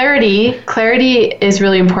 Now, clarity is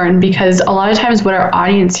really important, because a lot of times what our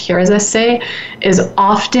audience hears us say is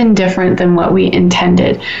often different than what we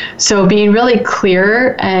intended. So being really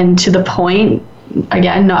clear and to the point,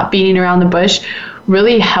 again, not beating around the bush,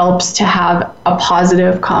 really helps to have a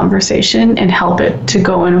positive conversation and help it to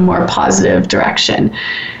go in a more positive direction.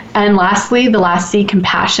 And lastly, the last C,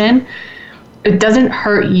 compassion. It doesn't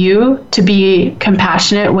hurt you to be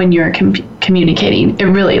compassionate when you're communicating.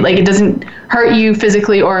 It doesn't hurt you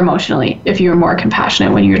physically or emotionally if you're more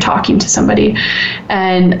compassionate when you're talking to somebody.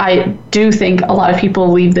 And I do think a lot of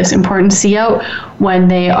people leave this important C out when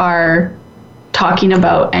they are talking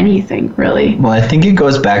about anything, really. Well, I think it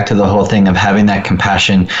goes back to the whole thing of having that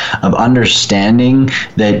compassion, of understanding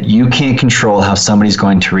that you can't control how somebody's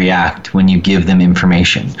going to react when you give them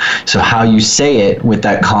information. So how you say it with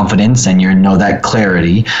that confidence and that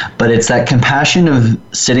clarity, but it's that compassion of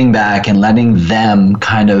sitting back and letting them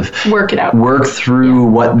kind of work it out, work through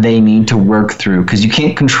what they need to work through, because you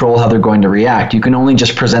can't control how they're going to react. You can only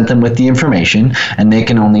just present them with the information, and they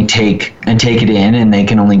can only take it in, and they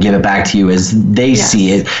can only give it back to you as they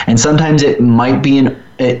see it. And sometimes it might be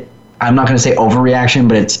I'm not going to say overreaction,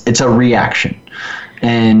 but it's a reaction.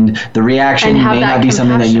 And the reaction may not be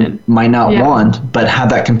something that you might not want, but have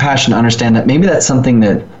that compassion to understand that maybe that's something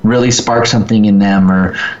that really sparks something in them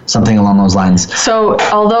or something along those lines. So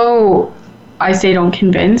the don't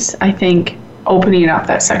convince, I think opening up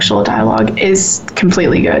that sexual dialogue is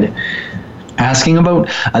completely good. Asking about,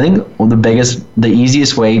 I think the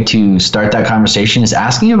easiest way to start that conversation is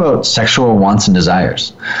asking about sexual wants and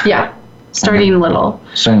desires. Yeah, starting little.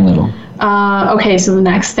 Okay, so the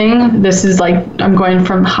next thing, this is like, I'm going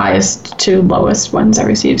from highest to lowest ones I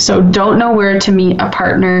received. So don't know where to meet a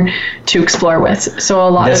partner to explore with. So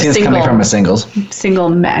a lot of coming from single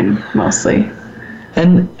men, mostly.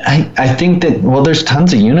 And I think that, well, there's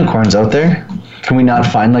tons of unicorns out there. Can we not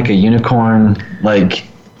find like a unicorn, like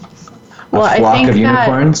a flock of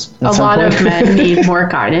unicorns? A lot of men need more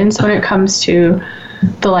guidance when it comes to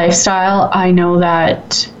the lifestyle. I know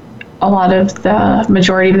that a lot of the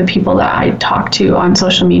majority of the people that I talk to on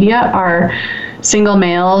social media are single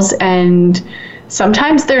males, and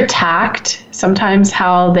sometimes their tact, sometimes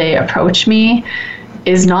how they approach me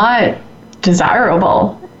is not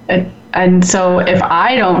desirable. And so if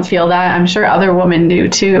I don't feel that, I'm sure other women do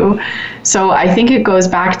too. So I think it goes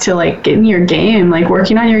back to like getting your game, like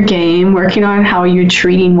working on your game, working on how you're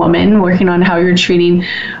treating women, working on how you're treating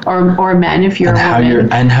or men if you're a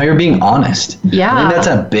woman. And how you're being honest. Yeah. I think that's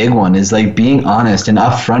a big one, is like being honest and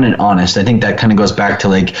upfront and honest. I think that kind of goes back to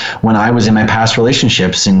like when I was in my past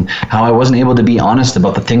relationships and how I wasn't able to be honest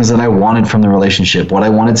about the things that I wanted from the relationship, what I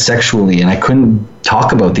wanted sexually, and I couldn't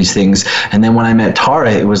talk about these things. And then when I met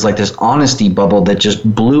Tara, it was like this honesty bubble that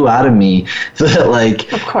just blew out of me.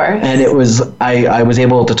 Like, of course. And it was I was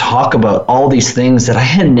able to talk about all these things that I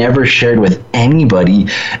had never shared with anybody,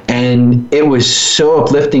 and it was so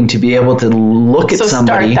uplifting to be able to look at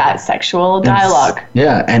somebody. Start that sexual dialogue.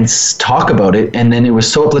 And talk about it. And then it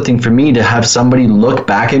was so uplifting for me to have somebody look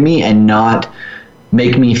back at me and not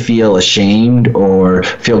make me feel ashamed or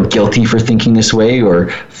feel guilty for thinking this way or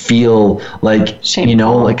feel like,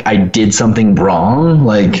 shameful. Like I did something wrong.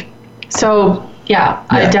 Like, so yeah,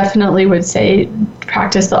 I definitely would say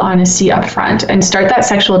practice the honesty up front and start that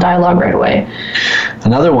sexual dialogue right away.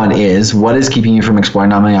 Another one is, what is keeping you from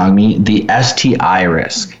exploring non-monogamy? The STI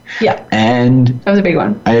risk. Yeah. And that was a big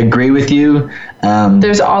one. I agree with you.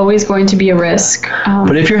 There's always going to be a risk.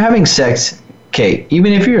 But if you're having sex, okay,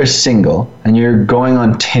 even if you're single and you're going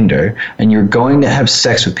on Tinder and you're going to have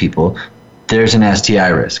sex with people, there's an STI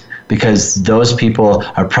risk because those people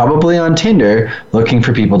are probably on Tinder looking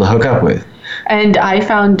for people to hook up with. And I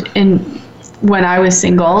found when I was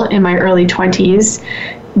single in my early 20s,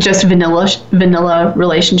 just vanilla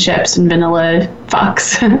relationships and vanilla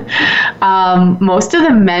fucks, most of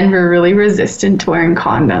the men were really resistant to wearing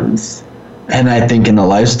condoms. And I think in the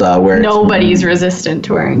lifestyle where nobody's resistant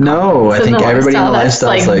to wearing condoms. No, I think everybody in the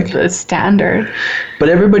lifestyle is like the standard. But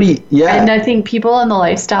everybody, yeah. And I think people in the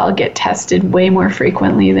lifestyle get tested way more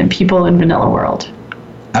frequently than people in vanilla world.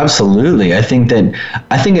 Absolutely. I think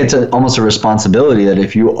it's almost a responsibility that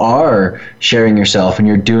if you are sharing yourself and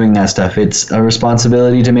you're doing that stuff, it's a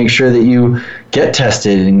responsibility to make sure that you get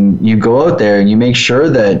tested and you go out there and you make sure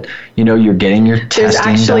that, you're getting your testing done.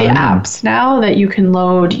 There's actually apps now that you can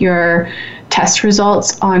load your test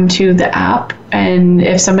results onto the app. And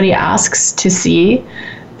if somebody asks to see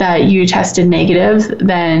that you tested negative,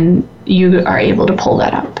 then you are able to pull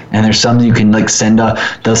that up. And there's some you can they'll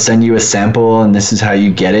send you a sample and this is how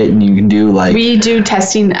you get it, and you can do we do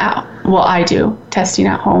testing I do testing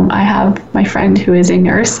at home. I have my friend who is a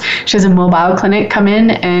nurse. She has a mobile clinic come in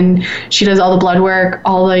and she does all the blood work,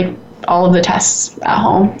 all of the tests at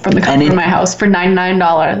home from the comfort of my house for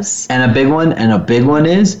 $99. And a big one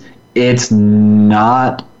is it's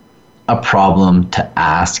not a problem to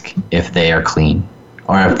ask if they are clean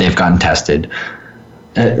or if they've gotten tested.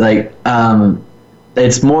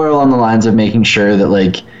 It's more along the lines of making sure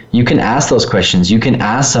that you can ask those questions. You can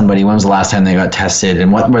ask somebody when was the last time they got tested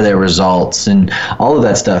and what were their results and all of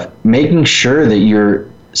that stuff. Making sure that you're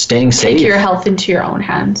staying safe. Take your health into your own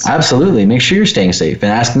hands. Absolutely. Make sure you're staying safe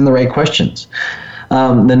and asking the right questions.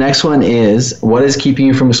 The next one is, what is keeping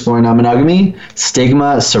you from exploring non-monogamy?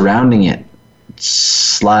 Stigma surrounding it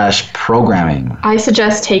 / programming. I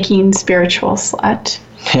suggest taking Spiritual Slut.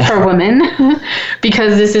 For women,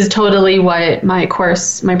 because this is totally what my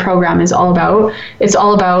program is all about. It's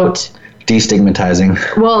all about destigmatizing.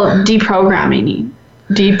 Well, deprogramming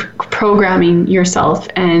yourself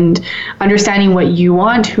and understanding what you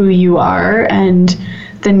want, who you are, and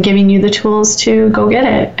then giving you the tools to go get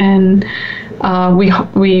it. And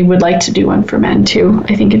we would like to do one for men too.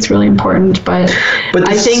 I think it's really important, but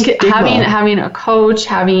I think having a coach,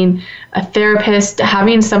 having a therapist,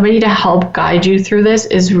 having somebody to help guide you through this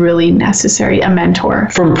is really necessary. A mentor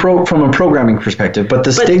from a programming perspective, but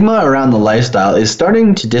stigma around the lifestyle is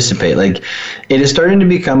starting to dissipate. It is starting to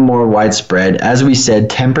become more widespread. As we said,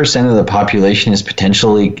 10% of the population is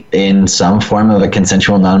potentially in some form of a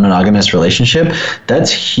consensual non-monogamous relationship.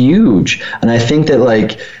 That's huge, and I think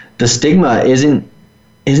that the stigma isn't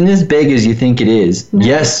as big as you think it is. No.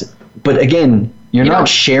 Yes, but again, you're not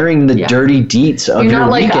sharing the dirty deets of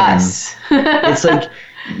your weekend. Us. It's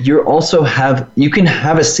you can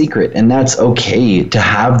have a secret, and that's okay to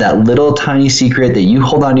have that little tiny secret that you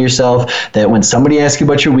hold on to yourself, that when somebody asks you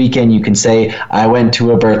about your weekend, you can say, I went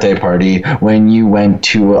to a birthday party when you went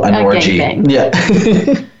to an orgy.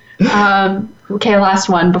 Gangbang. Yeah. Okay, last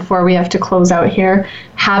one before we have to close out here.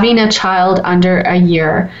 Having a child under a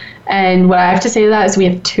year. And what I have to say to that is we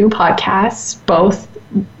have 2 podcasts, both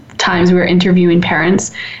times we were interviewing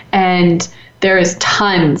parents, and there is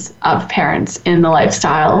tons of parents in the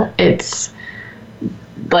lifestyle. It's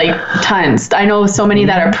tons. I know so many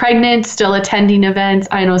that are pregnant, still attending events.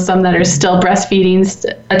 I know some that are still breastfeeding,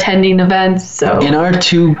 attending events. So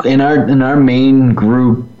in our main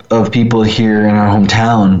group of people here in our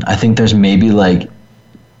hometown, I think there's maybe like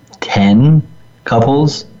 10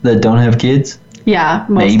 couples that don't have kids. Yeah,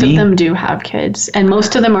 most of them do have kids, and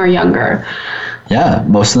most of them are younger. Yeah,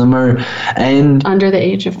 most of them are, and under the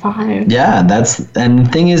age of 5. Yeah, and the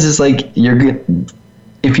thing is like you're good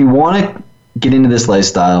if you want to get into this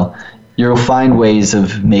lifestyle. You'll find ways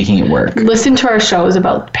of making it work. Listen to our shows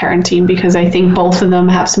about parenting, because I think both of them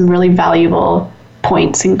have some really valuable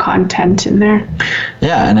points and content in there.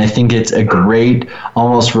 Yeah, and I think it's a great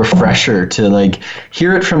almost refresher to like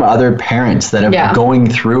hear it from other parents that are going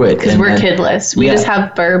through it. Because we're kidless. We just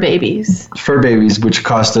have fur babies. Fur babies, which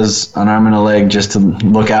cost us an arm and a leg just to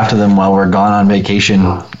look after them while we're gone on vacation,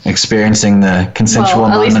 experiencing the consensual.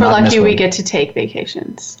 Well, at least we're lucky we get to take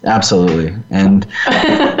vacations. Absolutely. And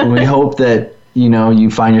we hope that,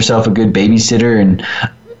 you find yourself a good babysitter. And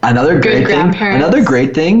another great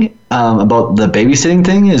thing about the babysitting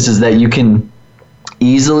thing is that you can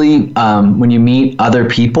easily, when you meet other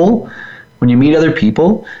people,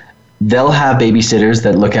 they'll have babysitters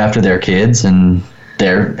that look after their kids, and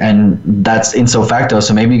that's ipso facto.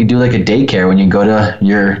 So maybe you could do like a daycare when you go to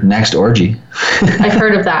your next orgy. I've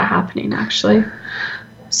heard of that happening, actually.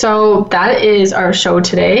 So that is our show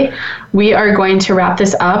today. We are going to wrap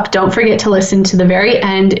this up. Don't forget to listen to the very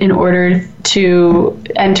end in order to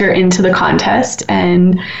enter into the contest.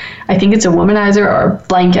 And I think it's a womanizer or a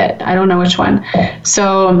blanket. I don't know which one.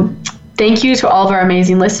 So thank you to all of our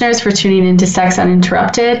amazing listeners for tuning into Sex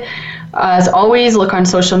Uninterrupted. As always, look on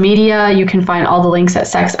social media. You can find all the links at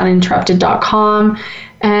sexuninterrupted.com.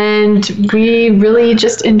 And we really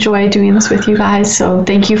just enjoy doing this with you guys. So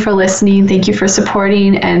thank you for listening. Thank you for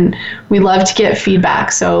supporting. And we love to get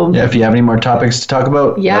feedback. So if you have any more topics to talk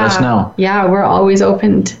about, let us know. Yeah, we're always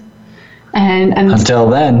open. And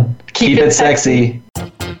until then, keep it sexy.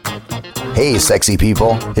 Hey, sexy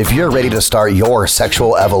people. If you're ready to start your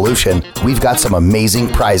sexual evolution, we've got some amazing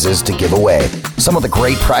prizes to give away. Some of the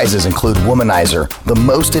great prizes include Womanizer, the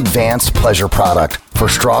most advanced pleasure product for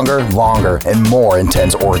stronger, longer, and more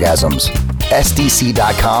intense orgasms.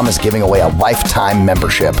 SDC.com is giving away a lifetime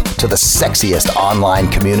membership to the sexiest online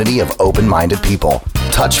community of open-minded people.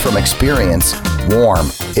 Touch from experience, warm.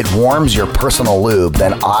 It warms your personal lube,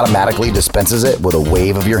 then automatically dispenses it with a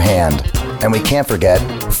wave of your hand. And we can't forget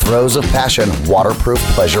Throes of Passion waterproof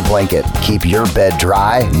pleasure blanket. Keep your bed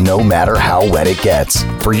dry no matter how wet it gets.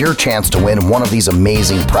 For your chance to win one of these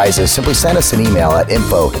amazing prizes, simply send us an email at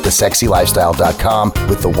info@thesexylifestyle.com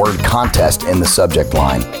with the word contest in the subject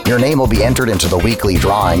line. Your name will be entered into the weekly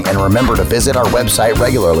drawing, and remember to visit our website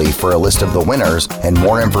regularly for a list of the winners and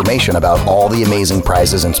more information about all the amazing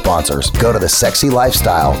prizes and sponsors. Go to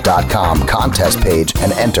thesexylifestyle.com contest page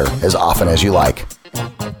and enter as often as you like.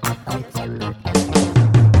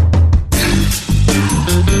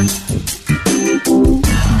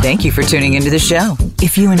 Thank you for tuning into the show.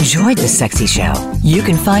 If you enjoyed The Sexy Show, you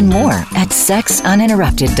can find more at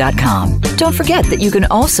sexuninterrupted.com. Don't forget that you can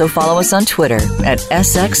also follow us on Twitter at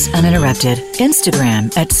SXUninterrupted,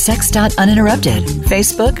 Instagram at sex.uninterrupted,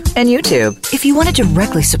 Facebook, and YouTube. If you want to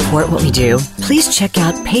directly support what we do, please check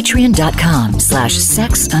out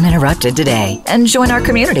patreon.com/sexuninterrupted today and join our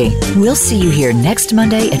community. We'll see you here next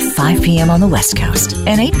Monday at 5 p.m. on the West Coast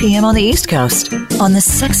and 8 p.m. on the East Coast on the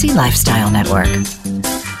Sexy Lifestyle Network.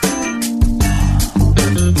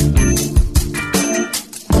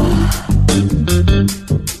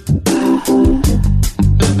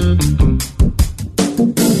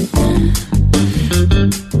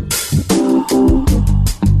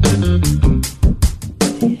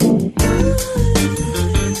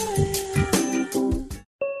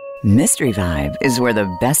 Mystery Vibe is where the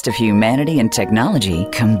best of humanity and technology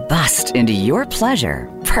combust into your pleasure,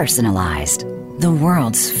 personalized. The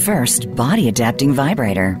world's first body-adapting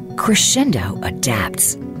vibrator, Crescendo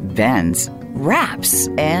adapts, bends, wraps,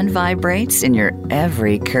 and vibrates in your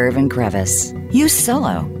every curve and crevice. Use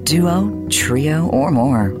solo, duo, trio, or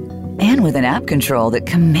more. And with an app control that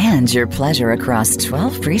commands your pleasure across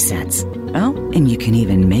 12 presets. Oh, and you can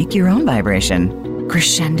even make your own vibration.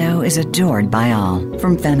 Crescendo is adored by all,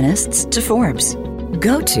 from feminists to Forbes.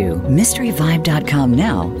 Go to mysteryvibe.com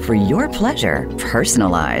now for your pleasure,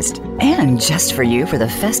 personalized. And just for you for the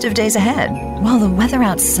festive days ahead. While the weather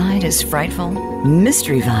outside is frightful,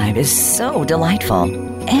 Mystery Vibe is so delightful.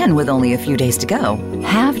 And with only a few days to go,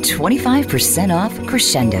 have 25% off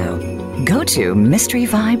Crescendo. Go to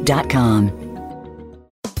mysteryvibe.com.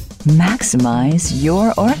 Maximize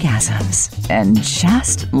your orgasms and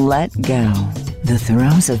just let go. The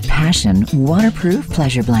Throes of Passion waterproof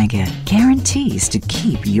pleasure blanket guarantees to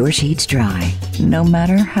keep your sheets dry, no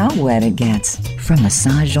matter how wet it gets. From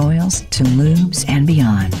massage oils to lubes and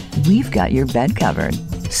beyond, we've got your bed covered.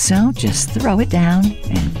 So just throw it down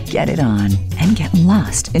and get it on and get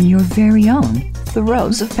lost in your very own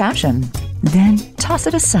throes of passion. Then toss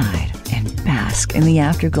it aside and bask in the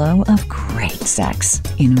afterglow of great sex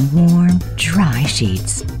in warm, dry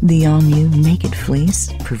sheets. The all-new Naked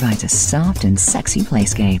Fleece provides a soft and sexy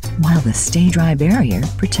playscape, while the Stay Dry barrier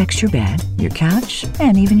protects your bed, your couch,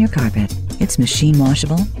 and even your carpet. It's machine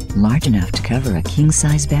washable, large enough to cover a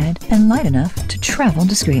king-size bed, and light enough to travel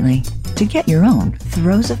discreetly. To get your own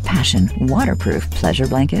Throes of Passion waterproof pleasure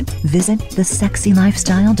blanket, visit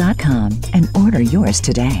thesexylifestyle.com and order yours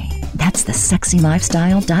today. That's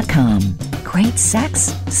thesexylifestyle.com. Great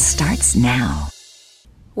sex starts now.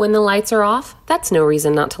 When the lights are off, that's no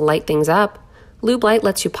reason not to light things up. Lube Light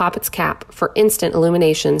lets you pop its cap for instant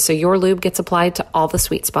illumination so your lube gets applied to all the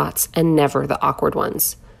sweet spots and never the awkward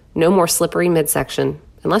ones. No more slippery midsection,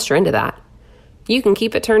 unless you're into that. You can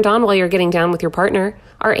keep it turned on while you're getting down with your partner.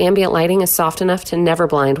 Our ambient lighting is soft enough to never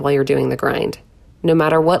blind while you're doing the grind. No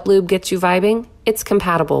matter what lube gets you vibing, it's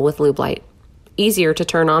compatible with Lube Light. Easier to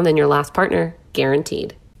turn on than your last partner,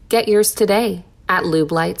 guaranteed. Get yours today at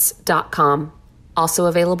lubelights.com. Also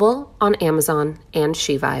available on Amazon and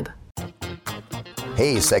SheVibe.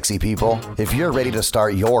 Hey, sexy people. If you're ready to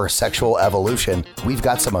start your sexual evolution, we've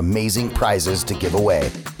got some amazing prizes to give away.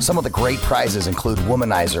 Some of the great prizes include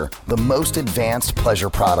Womanizer, the most advanced pleasure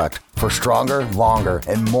product for stronger, longer,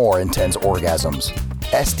 and more intense orgasms.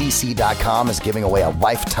 SDC.com is giving away a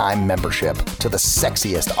lifetime membership to the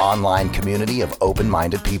sexiest online community of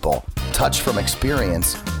open-minded people. Touch from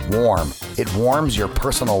experience, warm. It warms your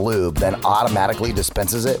personal lube, then automatically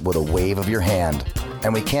dispenses it with a wave of your hand.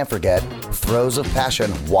 And we can't forget Throes of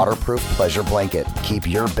Passion waterproof pleasure blanket. Keep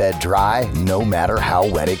your bed dry no matter how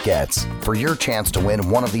wet it gets. For your chance to win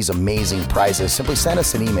one of these amazing prizes, simply send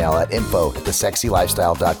us an email at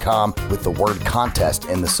info@thesexylifestyle.com with the word contest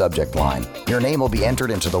in the subject line. Your name will be entered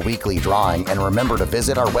into the weekly drawing, and remember to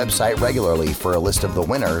visit our website regularly for a list of the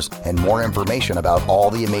winners and more information about all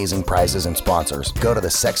the amazing prizes and sponsors. Go to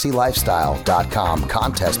thesexylifestyle.com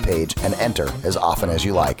contest page and enter as often as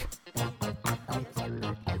you like.